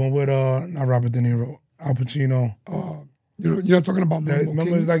 The one with, not Robert De Niro, Al Pacino. You're talking about Mambo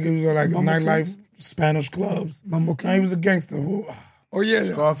Remember, Kings? it was like nightlife Kings? Spanish clubs. Mambo No, Kings? he was a gangster. Oh, yeah.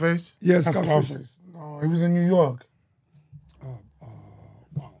 Scarface? Yeah, Not Scarface. No, he was in New York.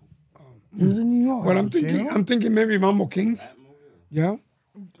 He was in New York. But I'm thinking maybe Mambo Kings. Yeah.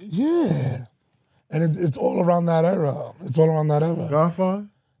 Yeah. And it's all around that era. Godfather?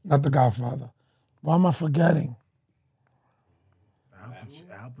 Not The Godfather. Why am I forgetting?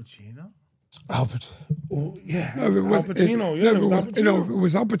 Al Pacino? Al Pacino. Oh, yeah. No, if it was, Al Pacino. It was Al Pacino. If it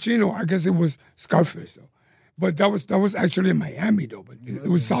was Al Pacino, I guess it was Scarface, though. But that was actually in Miami, though. But it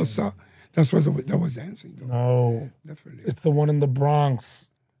was salsa. That's what that was dancing, though. No. Definitely. It's the one in the Bronx.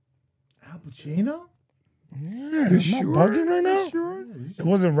 Al Pacino? Yeah. I'm not bugging right now. Sure? It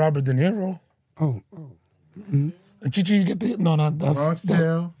wasn't Robert De Niro. Oh. And Chichi, you get the... No, not... That's... Bronx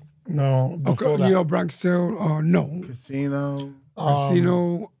Tale? No, before that. You know, Bronx Tale? No. Casino?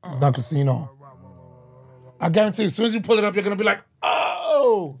 Casino? It's not Casino. I guarantee as soon as you pull it up, you're going to be like,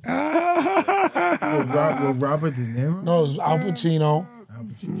 oh! With Robert De Niro? No, it was Al Pacino.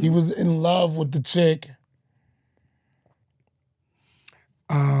 He was in love with the chick.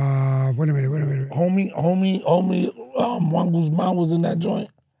 Wait a minute. Homie, Juan Guzman was in that joint.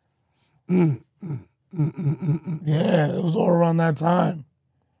 Yeah, it was all around that time.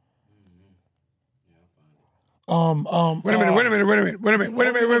 Wait a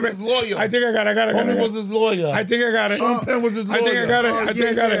minute. Was his lawyer. I think I got it. Homie was his lawyer. I think I got it. Sean Penn was his lawyer. I think I got it. I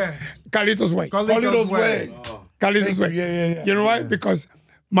got yeah. it. Carlitos Way. Carlitos Way. Carlitos Way. Yeah. You know why? Because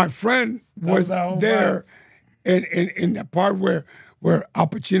my friend was there in the part where Al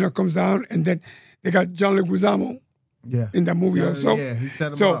Pacino comes down, and then they got John Leguizamo in that movie also. Yeah, he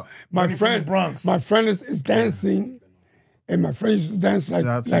set him so up. my Ready from friend, the Bronx. my friend is dancing, and my friend used to dance Shout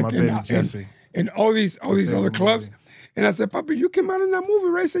out to my baby Jesse. in all these other clubs. movie. And I said, Papi, you came out in that movie,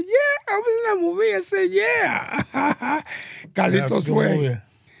 right? I said, yeah, I was in that movie. I said, yeah. Carlitos Way. Movie.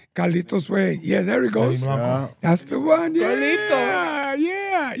 Carlitos Way. Yeah, there he goes. That's the one. Yeah. Carlitos.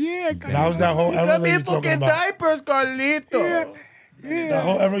 Yeah. That was that whole era that you're talking about. diapers, Carlitos. The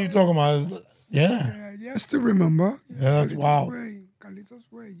whole era you talking about is, yeah. Yeah, I still remember. Yeah, that's wild.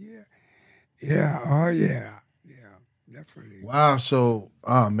 Carlitos Way, yeah. Yeah, oh yeah. Yeah, definitely. Wow. So,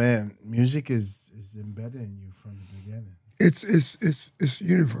 oh man, music is embedded in you from the beginning. It's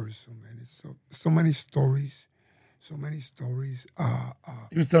universal, man. It's so many stories. So many stories.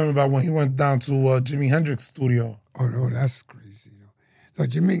 He was telling me about when he went down to Jimi Hendrix studio. Oh no, that's crazy. The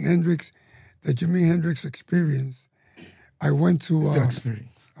Jimi Hendrix experience. I went to. It's an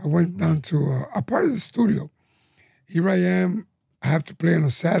experience. I went down to a part of the studio. Here I am. I have to play on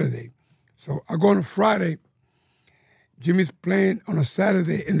a Saturday, so I go on a Friday. Jimmy's playing on a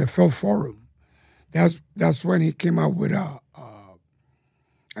Saturday in the Fell Forum. That's when he came out with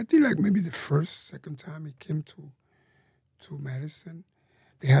I think like maybe the second time he came to Madison.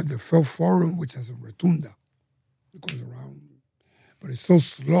 They had the Fell Forum, which has a rotunda. It goes around, but it's so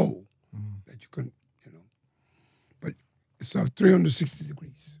slow that you can, But it's 360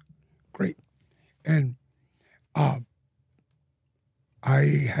 degrees. Great. And I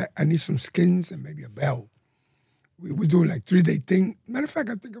need some skins and maybe a bell. We're doing like 3-day thing. Matter of fact,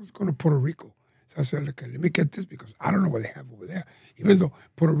 I think I was going to Puerto Rico. So I said, okay, let me get this because I don't know what they have over there. Even though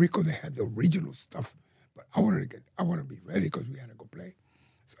Puerto Rico, they had the regional stuff. But I want to be ready because we had to go play.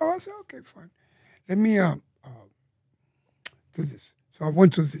 So I said, okay, fine. Let me do this. So I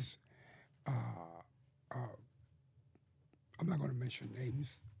went to this. I'm not going to mention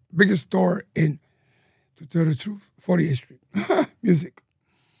names. Biggest store to tell the truth, 48th Street. Music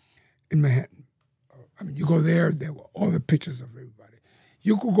in Manhattan. I mean, you go there were all the pictures of everybody.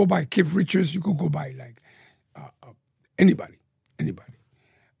 You could go by Keith Richards. You could go by like anybody.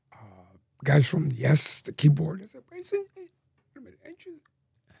 Guys from Yes, the keyboard. I said, wait a minute, ain't you?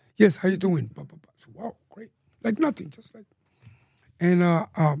 Yes, how you doing? Blah, blah, blah. So, wow, great. Like nothing, just like. And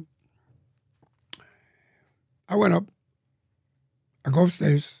I went up. I go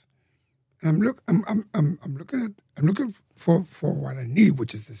upstairs, and I'm looking for what I need,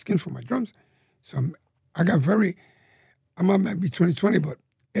 which is the skin for my drums. So I might be 2020, but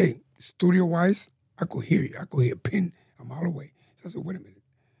hey, studio wise, I could hear you. I could hear a pin a mile away. So I said, wait a minute.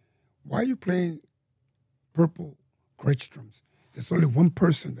 Why are you playing purple Gretsch drums? There's only one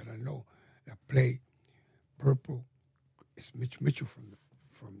person that I know that play purple. It's Mitch Mitchell from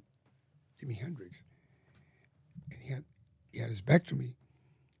Jimi Hendrix. And he had his back to me.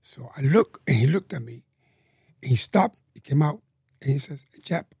 So I look, and he looked at me, and he stopped. He came out, and he says, hey,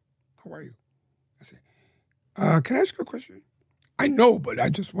 chap, how are you? I said, can I ask you a question? I know, but I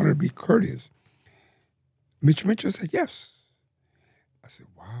just wanted to be courteous. Mitch Mitchell said, yes. I said,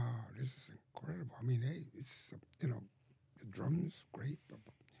 wow, this is incredible. I mean, hey, it's, the drums, great.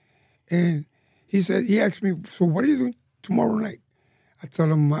 And he asked me, so what are you doing tomorrow night? I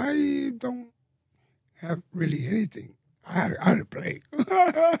told him, I don't have really anything. I had to play.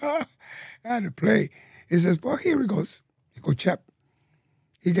 I had to play. He says, well, here he goes. He goes, chap.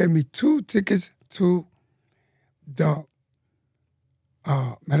 He gave me 2 tickets to the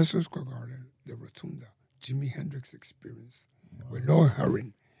Madison Square Garden, the Rotunda, Jimi Hendrix Experience, with no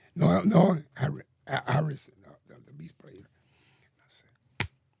Harrison, the bass player.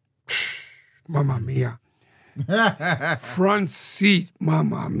 I said, Mamma mia. Front seat,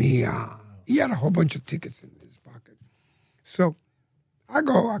 Mamma mia. He had a whole bunch of tickets in his pocket. So I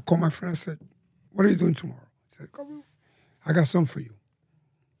call my friend, I said, what are you doing tomorrow? He said, come, I got something for you.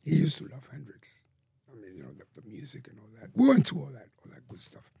 He used to love Hendrix. I mean, the music and all that. We went to all that good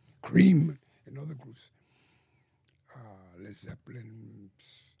stuff. Cream and other groups. Led Zeppelin,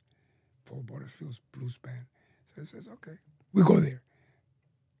 Paul Butterfield's blues band. So he says, okay, we go there.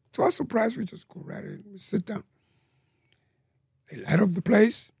 To our surprise, we just go right in, we sit down. They light up the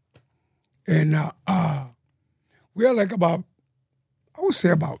place. And we are like about, I would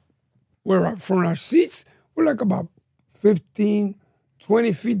say from our seats, we're like about 15,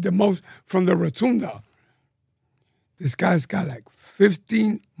 20 feet the most from the rotunda. This guy's got like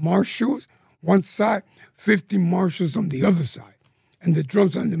 15 Marshalls one side, 15 Marshalls on the other side, and the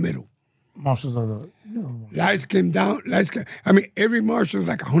drums are in the middle. Marshalls are the... Lights came down. Every Marshall is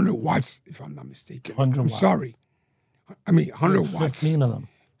like 100 watts, if I'm not mistaken. 100 watts. Sorry. 100 watts. 15 of them.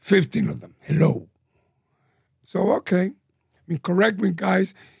 15 of them. Hello. So, okay. Correct me,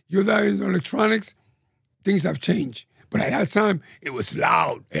 guys. You're that in electronics, things have changed. But at that time, it was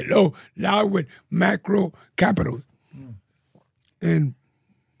loud. Hello. Loud with macro capitals. And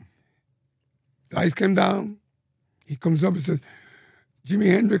lights came down. He comes up and says, Jimi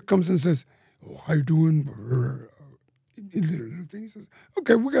Hendrix comes and says, oh, how you doing? Little thing. He says,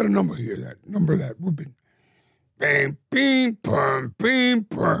 okay, we got a number here. That number that we've been bam, bing, pum, bing,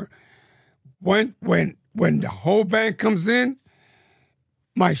 pum. When the whole band comes in,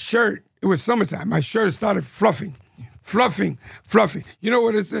 my shirt, it was summertime, my shirt started fluffing. You know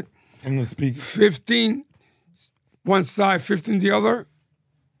what it said? In the speaker. 15 one side, 15 the other.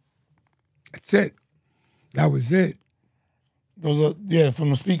 That's it. That was it. Those are from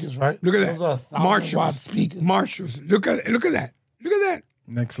the speakers, right? Look at that. Those are 1,000-watt speakers. Marshalls. Look at that.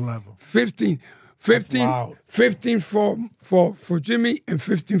 Next level. 15 for Jimmy and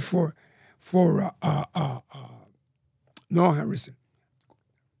 15 for Noah Harrison.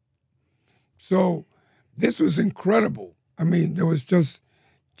 So this was incredible. I mean, there was just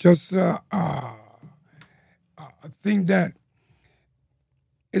a thing that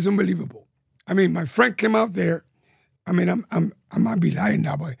is unbelievable. I mean, my friend came out there. I mean, I might be lying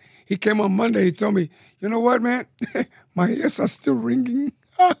now, but he came on Monday. He told me, you know what, man? My ears are still ringing.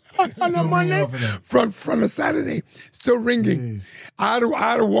 On a Monday from a Saturday, still ringing. Jeez. I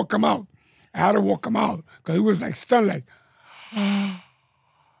had to walk him out. Because he was like stunned, like,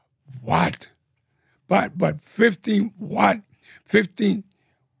 what? But 15 watt, 15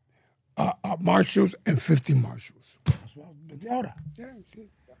 Marshalls and 15 Marshalls. That's what big Yoda. Yeah,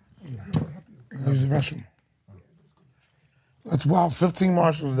 see. Use the restroom. That's wild. 15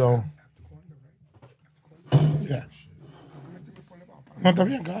 Marshalls, though. Yeah. No, está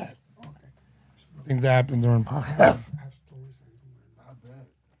bien, go ahead. Things that happen during podcasts.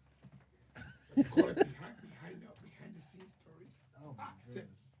 Behind the scenes stories. Oh, my goodness.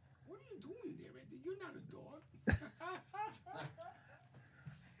 What are you doing there, man? You're not a dog.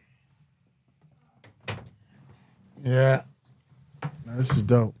 Yeah. Now, this is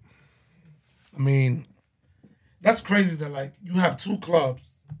dope. I mean, that's crazy that, like, you have two clubs,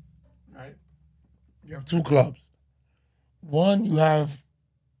 right? You have two clubs. One, you have,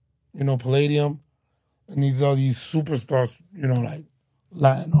 Palladium, and these are these superstars, like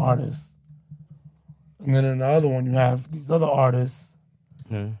Latin artists. And then in the other one, you have these other artists.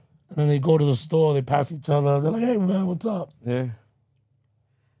 Yeah. And then they go to the store, they pass each other. They're like, hey, man, what's up? Yeah.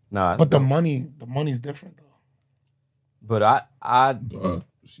 Nah. But the money's different, though. But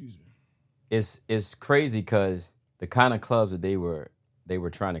Excuse me. it's crazy because the kind of clubs that they were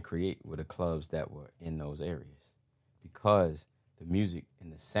trying to create were the clubs that were in those areas. Because the music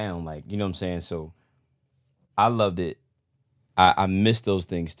and the sound, like, you know what I'm saying? So I loved it. I miss those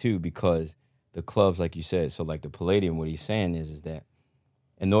things too, because the clubs, like you said, so like the Palladium, what he's saying is that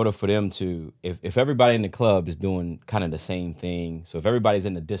in order for them to, if everybody in the club is doing kind of the same thing, so if everybody's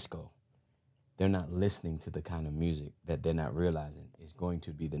in the disco, they're not listening to the kind of music that they're not realizing is going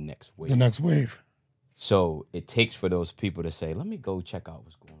to be the next wave. The next wave. So it takes for those people to say, let me go check out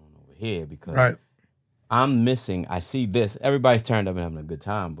what's going on over here, because Right. I see this. Everybody's turned up and having a good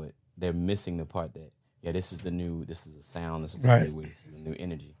time, but they're missing the part that, this is the sound, this is Right. the new way, this is the new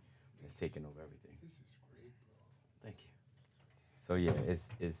energy that's taking over everything. This is great, bro. Thank you. So yeah,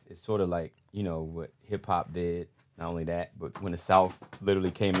 it's sort of like, what hip hop did. Not only that, but when the South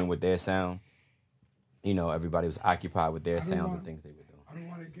literally came in with their sound, everybody was occupied with their sounds and things they were doing. I don't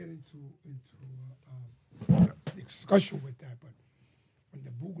want to get into the discussion with that, but when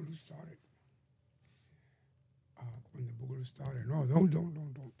the Boogaloo started, no, don't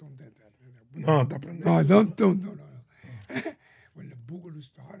that. No, está prendido. No, don't. When the Boogaloo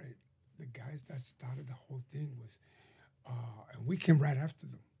started, the guys that started the whole thing was, and we came right after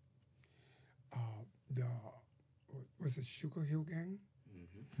them. Was it Sugar Hill Gang?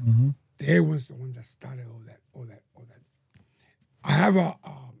 Mm-hmm. They was the one that started all that. I have a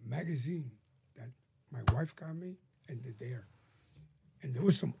magazine that my wife got me, and they're there. And there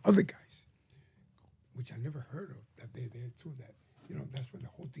was some other guys, which I never heard of, that they're there too, that, that's when the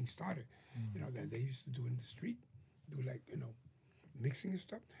whole thing started. That they used to do in the street, do like, mixing and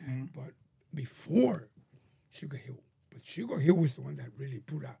stuff. But before Sugar Hill. But Sugar Hill was the one that really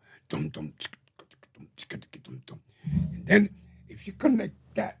put out dum-dum, dum-dum. And then if you connect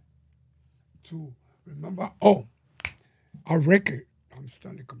that to remember, our record, I'm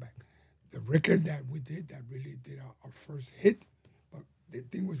starting to come back. The record that we did that really did our first hit, but the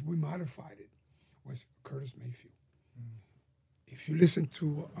thing was we modified it, was Curtis Mayfield. If you listen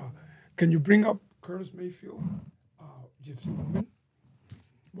to, can you bring up Curtis Mayfield, Gypsy Woman?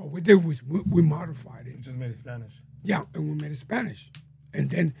 What we did was we modified it. You just made it Spanish. Yeah, and we made it Spanish. And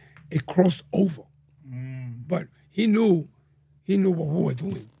then it crossed over. But he knew what we were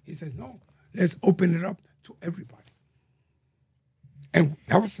doing. He says, no, let's open it up to everybody. And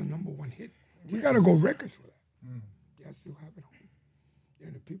that was the number one hit. We got to go records for that. Yeah, I still have it home.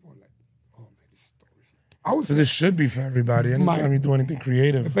 And the people are like, oh, man, this story's... Because it should be for everybody. Anytime you do anything The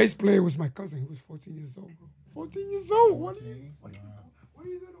creative. bass player was my cousin. He was 14 years old, bro. 14 years old. What are you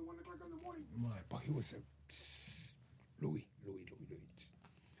doing at 1 o'clock in the morning? But he was a Louis.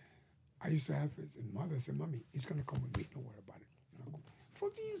 used to have his mother say, "Mommy, he's gonna come with me. Don't worry about it."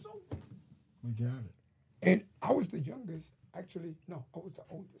 14 years old. We got it. And I was the youngest. Actually, no, I was the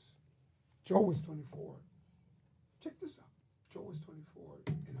oldest. Joe was 24. Check this out. Joe was 24,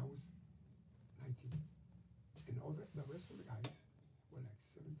 and I was 19. And all the rest of the guys were like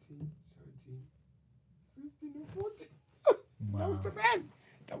 17, 15, and 14. That was the band.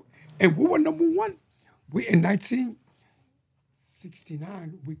 And we were number one. In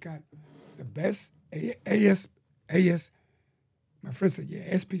 1969, we got the best AS. My friend said,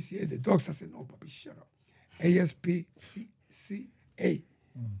 yeah, SPCA. The dogs, I said, no, Bobby, shut up. ASPCA.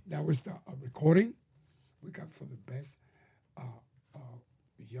 That was the recording we got for the best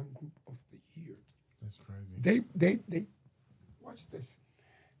young group of the year. That's crazy. They watch this.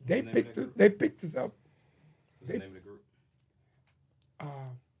 They picked us up. What's the name of the group?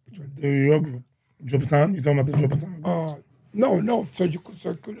 Which one? Your group. Jupiter. You talking about the Jupiter? No. So you could.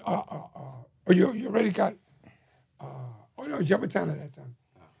 You already got. Jupiter at that time.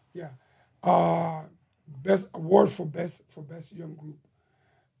 Yeah. Best award for best young group.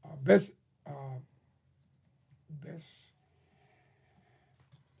 Best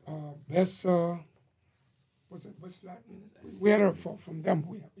what's it? What's Latin? We had it from them.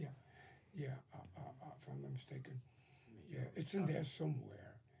 Yeah. If I'm not mistaken. Yeah, it's in there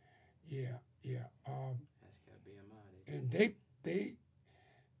somewhere. Yeah. And they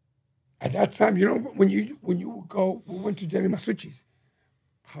at that time, when you would go, we went to Jenny Masucci's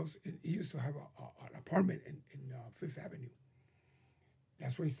house. And he used to have an apartment in Fifth Avenue.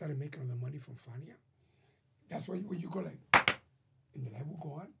 That's where he started making all the money from Fania. That's where when you go like, and the light would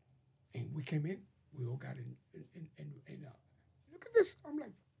go on, and we came in, we all got in look at this. I'm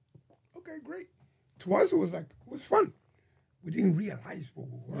like, okay, great. To us, it was fun. We didn't realize what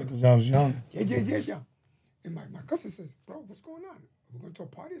we were. Because I was young. Yeah. And my cousin says, bro, what's going on? We're going to a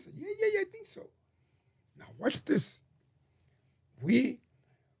party? I said, yeah, I think so. Now watch this. We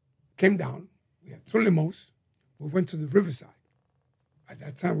came down. We had 2 limos. We went to the Riverside. At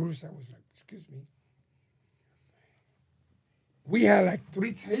that time, Riverside was like, excuse me. We had like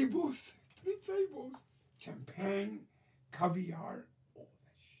 3 tables. Champagne, caviar, all that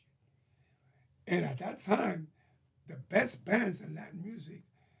shit. And at that time, the best bands in Latin music,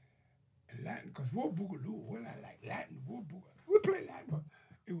 because we're Boogaloo, we're not like Latin, we're Boogaloo. We play Latin, but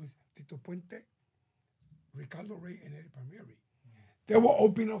it was Tito Puente, Ricardo Rey, and Eddie Palmieri. They were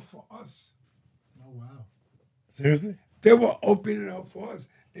opening up for us. Oh, wow. Seriously? They were opening up for us.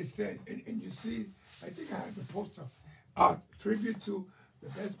 They said, and you see, I think I had the poster, tribute to the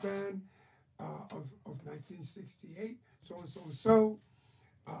best band of 1968, so,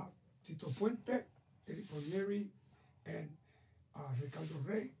 Tito Puente, Eddie Palmieri, and Ricardo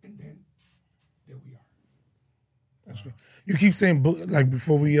Rey, and then there we are. That's right. You keep saying, like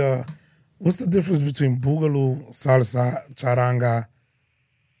before we, what's the difference between Boogaloo, Salsa, Charanga,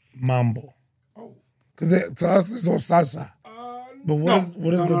 Mambo? Oh. Because to us, it's all salsa. But what is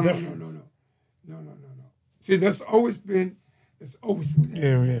the difference? No. See, there's always been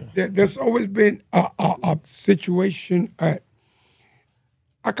a situation, a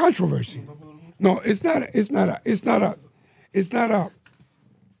controversy. No, it's not actually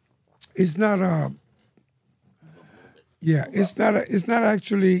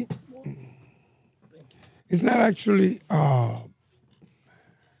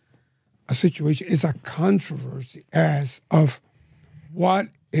a situation. It's a controversy as of what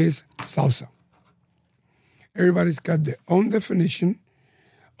is salsa. Everybody's got their own definition,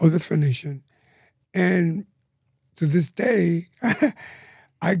 and to this day,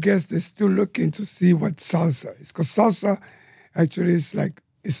 I guess they're still looking to see what salsa is. Because salsa actually is like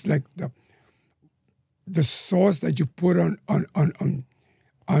the sauce that you put on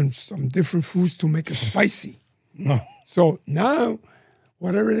some different foods to make it spicy. No. So now,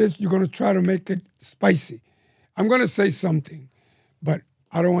 whatever it is, you're going to try to make it spicy. I'm going to say something, but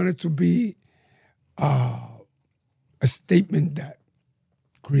I don't want it to be a statement that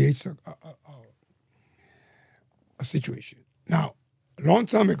creates a situation. Now, a long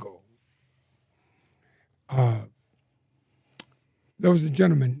time ago, there was a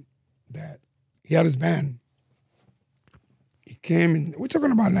gentleman that he had his band. He came in, we're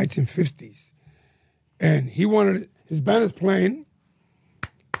talking about 1950s, and he wanted, his band is playing,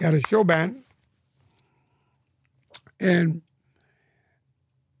 he had a show band, and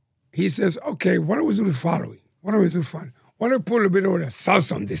he says, okay, why don't we do the following? Why don't we put a little bit of the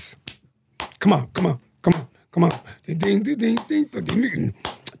salsa on this? Come on.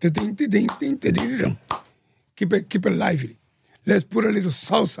 Keep it lively. Let's put a little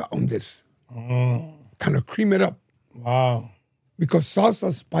salsa on this. Kind of cream it up. Wow. Because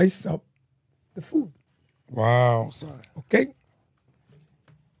salsa spices up the food. Wow, sorry. Okay?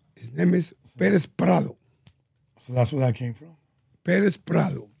 His name is Perez Prado. So that's where that came from. Perez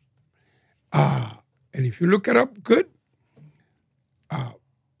Prado. And if you look it up good, and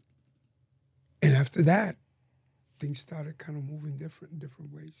after that, things started kind of moving different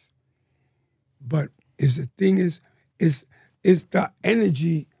ways. But the thing is the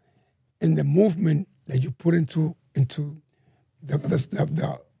energy and the movement that you put into the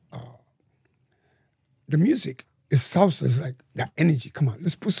music. Is salsa. It's like that energy. Come on,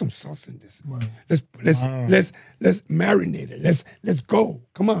 let's put some salsa in this. Right. Let's marinate it. Let's go.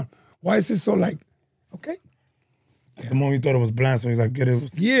 Come on. Why is it so like? Okay. At the moment, he thought it was bland, so he's like, get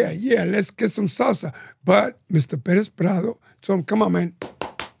it. Yeah. Let's get some salsa. But Mr. Perez Prado told him, come on, man.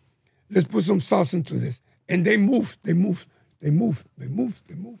 Let's put some salsa into this. And they move.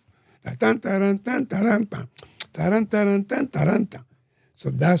 So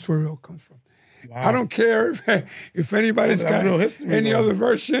that's where it all comes from. Wow. I don't care if anybody's got real history, any other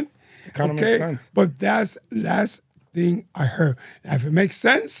version. It kind of makes sense. But that's last thing I heard. Now, if it makes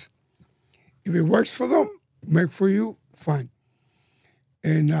sense, if it works for them, make for you, fine.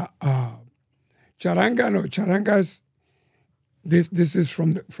 And charanga is this is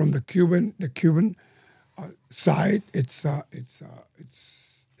from the Cuban side. It's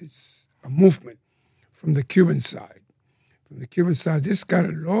a movement from the Cuban side. From the Cuban side, this got a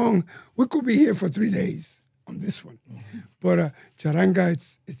long. We could be here for 3 days on this one, but charanga,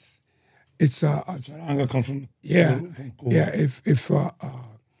 it's Charanga comes from from Cuba. Yeah. If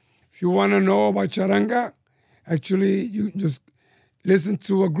you want to know about charanga, actually, you just listen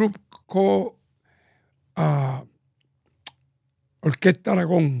to a group called Orquesta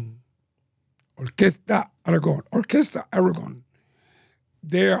Aragon.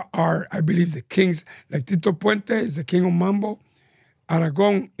 They are, I believe, the kings. Like Tito Puente is the king of Mambo.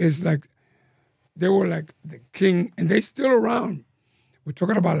 Aragon is like, they were like the king, and they're still around. We're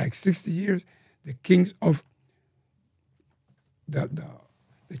talking about like 60 years, the kings of the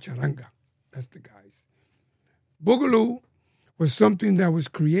charanga. That's the guys. Boogaloo was something that was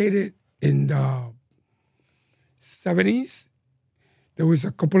created in the 70s. There was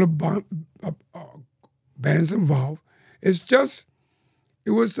a couple of bands involved. It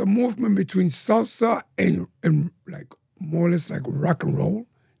was a movement between salsa and like more or less like rock and roll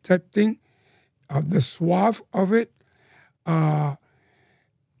type thing. The suave of it. And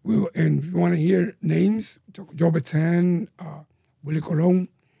if you want to hear names, Joe Bataan, Willie Colon,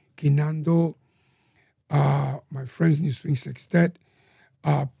 Quinando, my friends New Swing Sextet,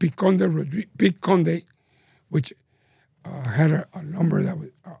 Pete Conde, which had a number that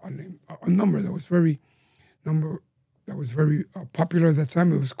was very popular at that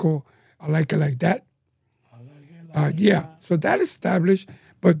time. It was called "I Like It Like That." Yeah, so that established,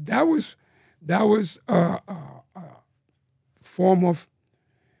 but that was a form of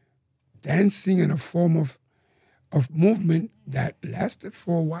dancing and a form of movement that lasted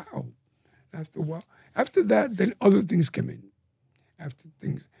for a while. After that, then other things came in.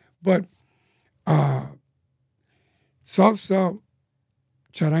 But salsa,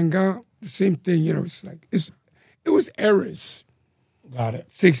 charanga, the same thing. It's like it was eras. Got it.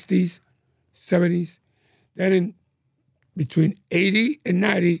 60s, 70s. Then in between 80 and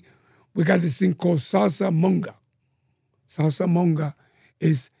 90, we got this thing called salsa monga. Salsa monga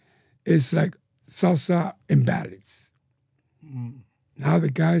is like salsa and ballads. Now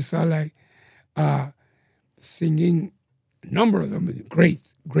the guys are like singing, a number of them, great.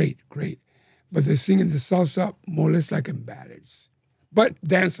 But they're singing the salsa more or less like in ballads. But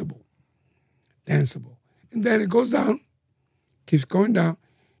danceable. And then it goes down, keeps going down,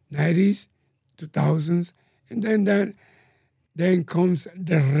 90s, 2000s, and then comes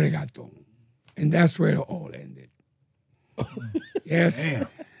the reggaeton. And that's where it all ended. Yes. Damn.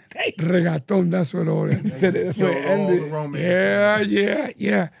 Reggaeton, that's where it all ended. That's where it ended.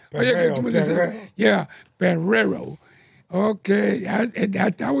 Yeah. Perreo. Yeah, Perreo. Okay,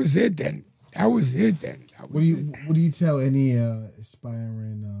 that was it then. What do you tell any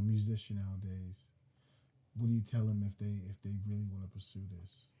aspiring musician nowadays? What do you tell them if they really want to pursue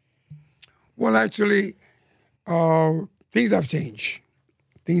this? Well, actually, things have changed.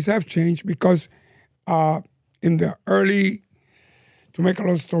 Because in the early, to make a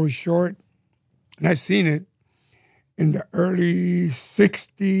long story short, and I've seen it, in the early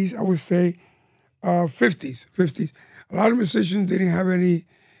 60s, I would say, 50s, a lot of musicians didn't have any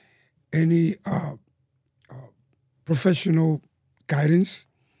professional guidance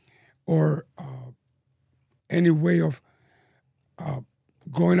or any way of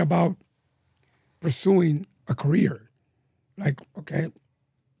going about pursuing a career. Like, okay,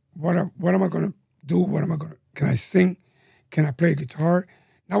 what am I gonna do? What am I gonna? Can I sing? Can I play guitar?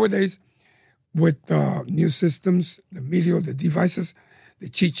 Nowadays, with new systems, the media, the devices, the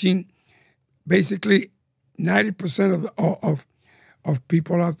teaching, basically 90% of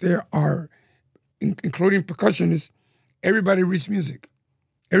people out there are, including percussionists. Everybody reads music.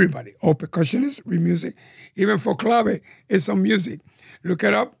 Everybody, all percussionists read music. Even for clave, it's some music. Look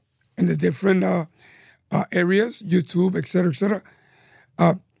it up in the different areas, YouTube, et cetera, et cetera.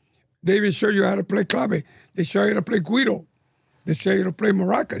 They even show you how to play clave. They show you how to play guiro. They show you how to play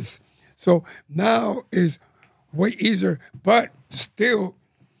maracas. So now is way easier, but still,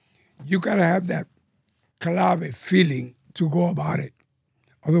 you gotta have that clave feeling to go about it.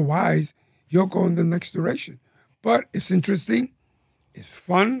 Otherwise, you'll go in the next direction. But it's interesting. It's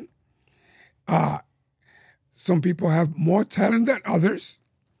fun. Some people have more talent than others.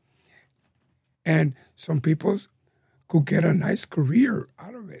 And some people could get a nice career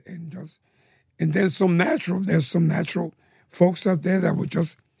out of it. And there's some natural folks out there that would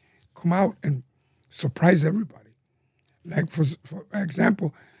just come out and surprise everybody. Like for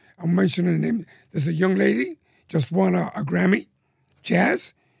example, I'm mentioning the name. There's a young lady just won a Grammy,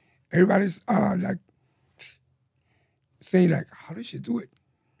 jazz. Everybody's like saying like, how does she do it?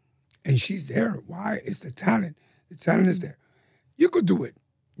 And she's there. Why? It's the talent. The talent is there. You could do it.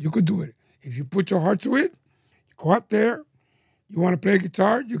 You could do it. If you put your heart to it, you go out there, you want to play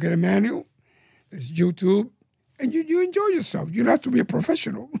guitar, you get a manual, there's YouTube, and you enjoy yourself. You don't have to be a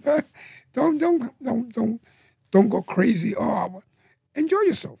professional. Don't go crazy. Oh, enjoy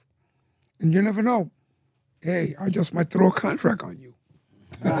yourself. And you never know. Hey, I just might throw a contract on you.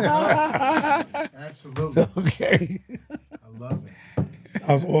 Absolutely. Okay. I love it. That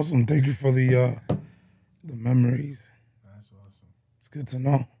was awesome. Thank you for the memories. That's awesome. It's good to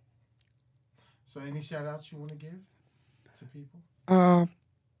know. So any shout outs you want to give to people?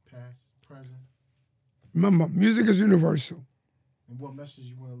 Past, present? Remember, music is universal. And what message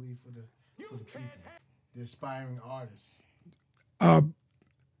you want to leave for the people, the aspiring artists?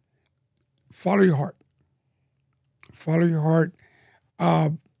 Follow your heart. Follow your heart.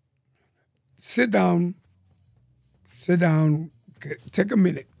 Sit down. Take a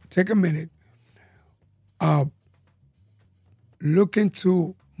minute. Look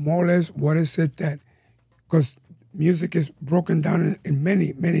into more or less what is it that, because music is broken down in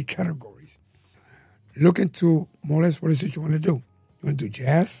many categories. Look into more or less what is it you want to do. You want to do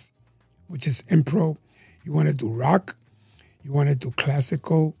jazz, which is improv. You want to do rock. You want to do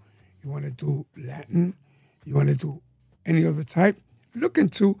classical. You want to do Latin. You want to do any other type. Look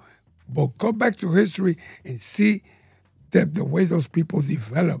into, but go back to history and see the way those people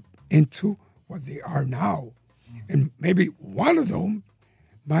develop into what they are now. And maybe one of them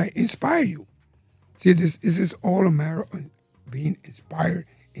might inspire you. See, this is all a matter of being inspired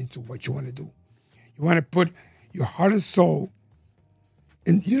into what you want to do. You want to put your heart and soul,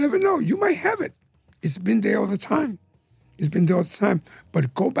 and you never know, you might have it. It's been there all the time.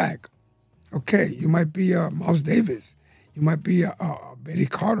 But go back. Okay, you might be a Miles Davis. You might be a Betty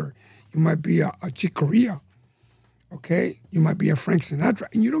Carter. You might be a Chick Corea. Okay, you might be a Frank Sinatra,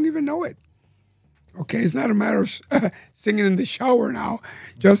 and you don't even know it. Okay, it's not a matter of singing in the shower now.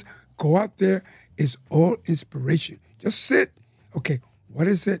 Just go out there. It's all inspiration. Just sit. Okay, what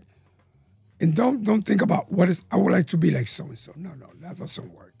is it? And don't think about I would like to be like so-and-so. No, that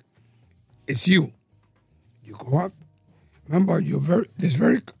doesn't work. It's you. You go out. Remember, there's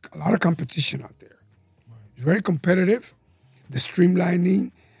a lot of competition out there. It's very competitive. The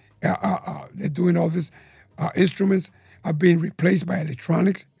streamlining, they're doing all this. Instruments are being replaced by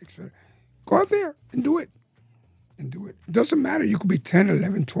electronics, etc. Go out there and do it. It doesn't matter. You could be 10,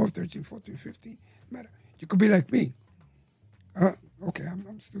 11, 12, 13, 14, 15. Doesn't matter. You could be like me. Okay,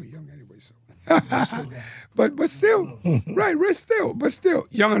 I'm still young anyway, so. but still, right, but still,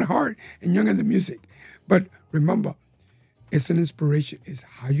 young in heart and young in the music. But remember, it's an inspiration. It's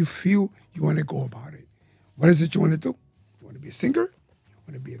how you feel you want to go about it. What is it you want to do? You want to be a singer? You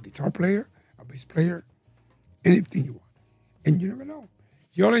want to be a guitar player, a bass player? Anything you want. And you never know.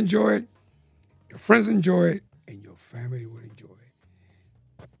 You'll enjoy it, your friends enjoy it, and your family will enjoy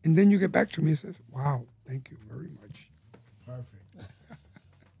it. And then you get back to me and says, wow, thank you very much. Perfect.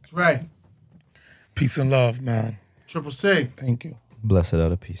 That's right. Peace and love, man. Triple C. Thank you. Blessed are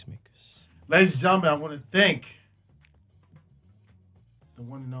the peacemakers. Ladies and gentlemen, I want to thank the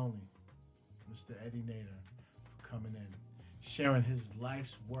one and only Mr. Eddie Nader for coming in, sharing his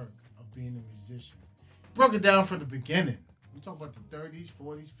life's work of being a musician. Broke it down from the beginning. We talk about the 30s,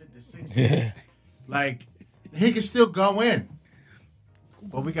 40s, 50s, 60s. Yeah. Like, he can still go in.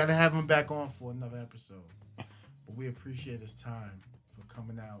 But we got to have him back on for another episode. But we appreciate his time for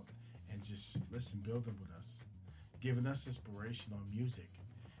coming out and just building with us, giving us inspiration on music.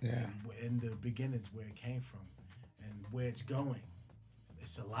 Yeah. And the beginnings, where it came from and where it's going.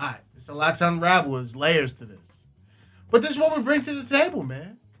 It's a lot. It's a lot to unravel. There's layers to this. But this is what we bring to the table,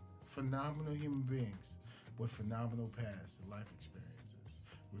 man. Phenomenal human beings with phenomenal past and life experiences.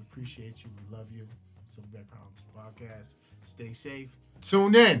 We appreciate you. We love you. Silverback Chronicles Podcast. Stay safe.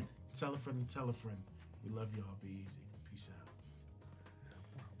 Tune in. Tell a friend to tell a friend. We love y'all. Be easy. Peace out.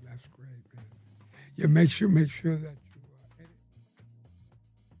 Wow, that's great, man. Yeah, make sure that you edit.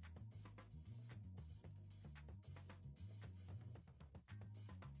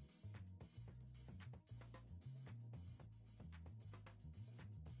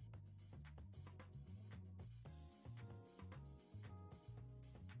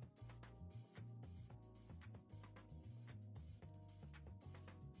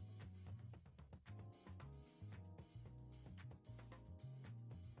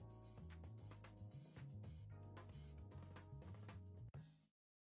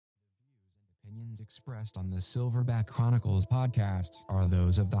 Opinions expressed on the Silverback Chronicles podcasts are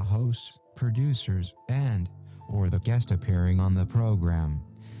those of the hosts, producers, and/or the guest appearing on the program.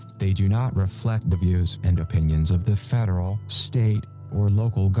 They do not reflect the views and opinions of the federal, state, or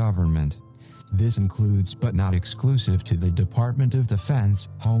local government. This includes but not exclusive to the Department of Defense,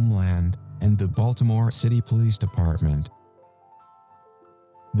 Homeland, and the Baltimore City Police Department.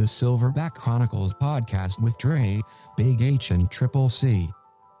 The Silverback Chronicles podcast with Dre, Big H, and Triple C.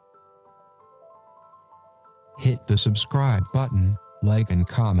 Hit the subscribe button, like and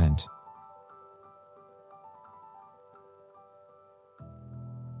comment.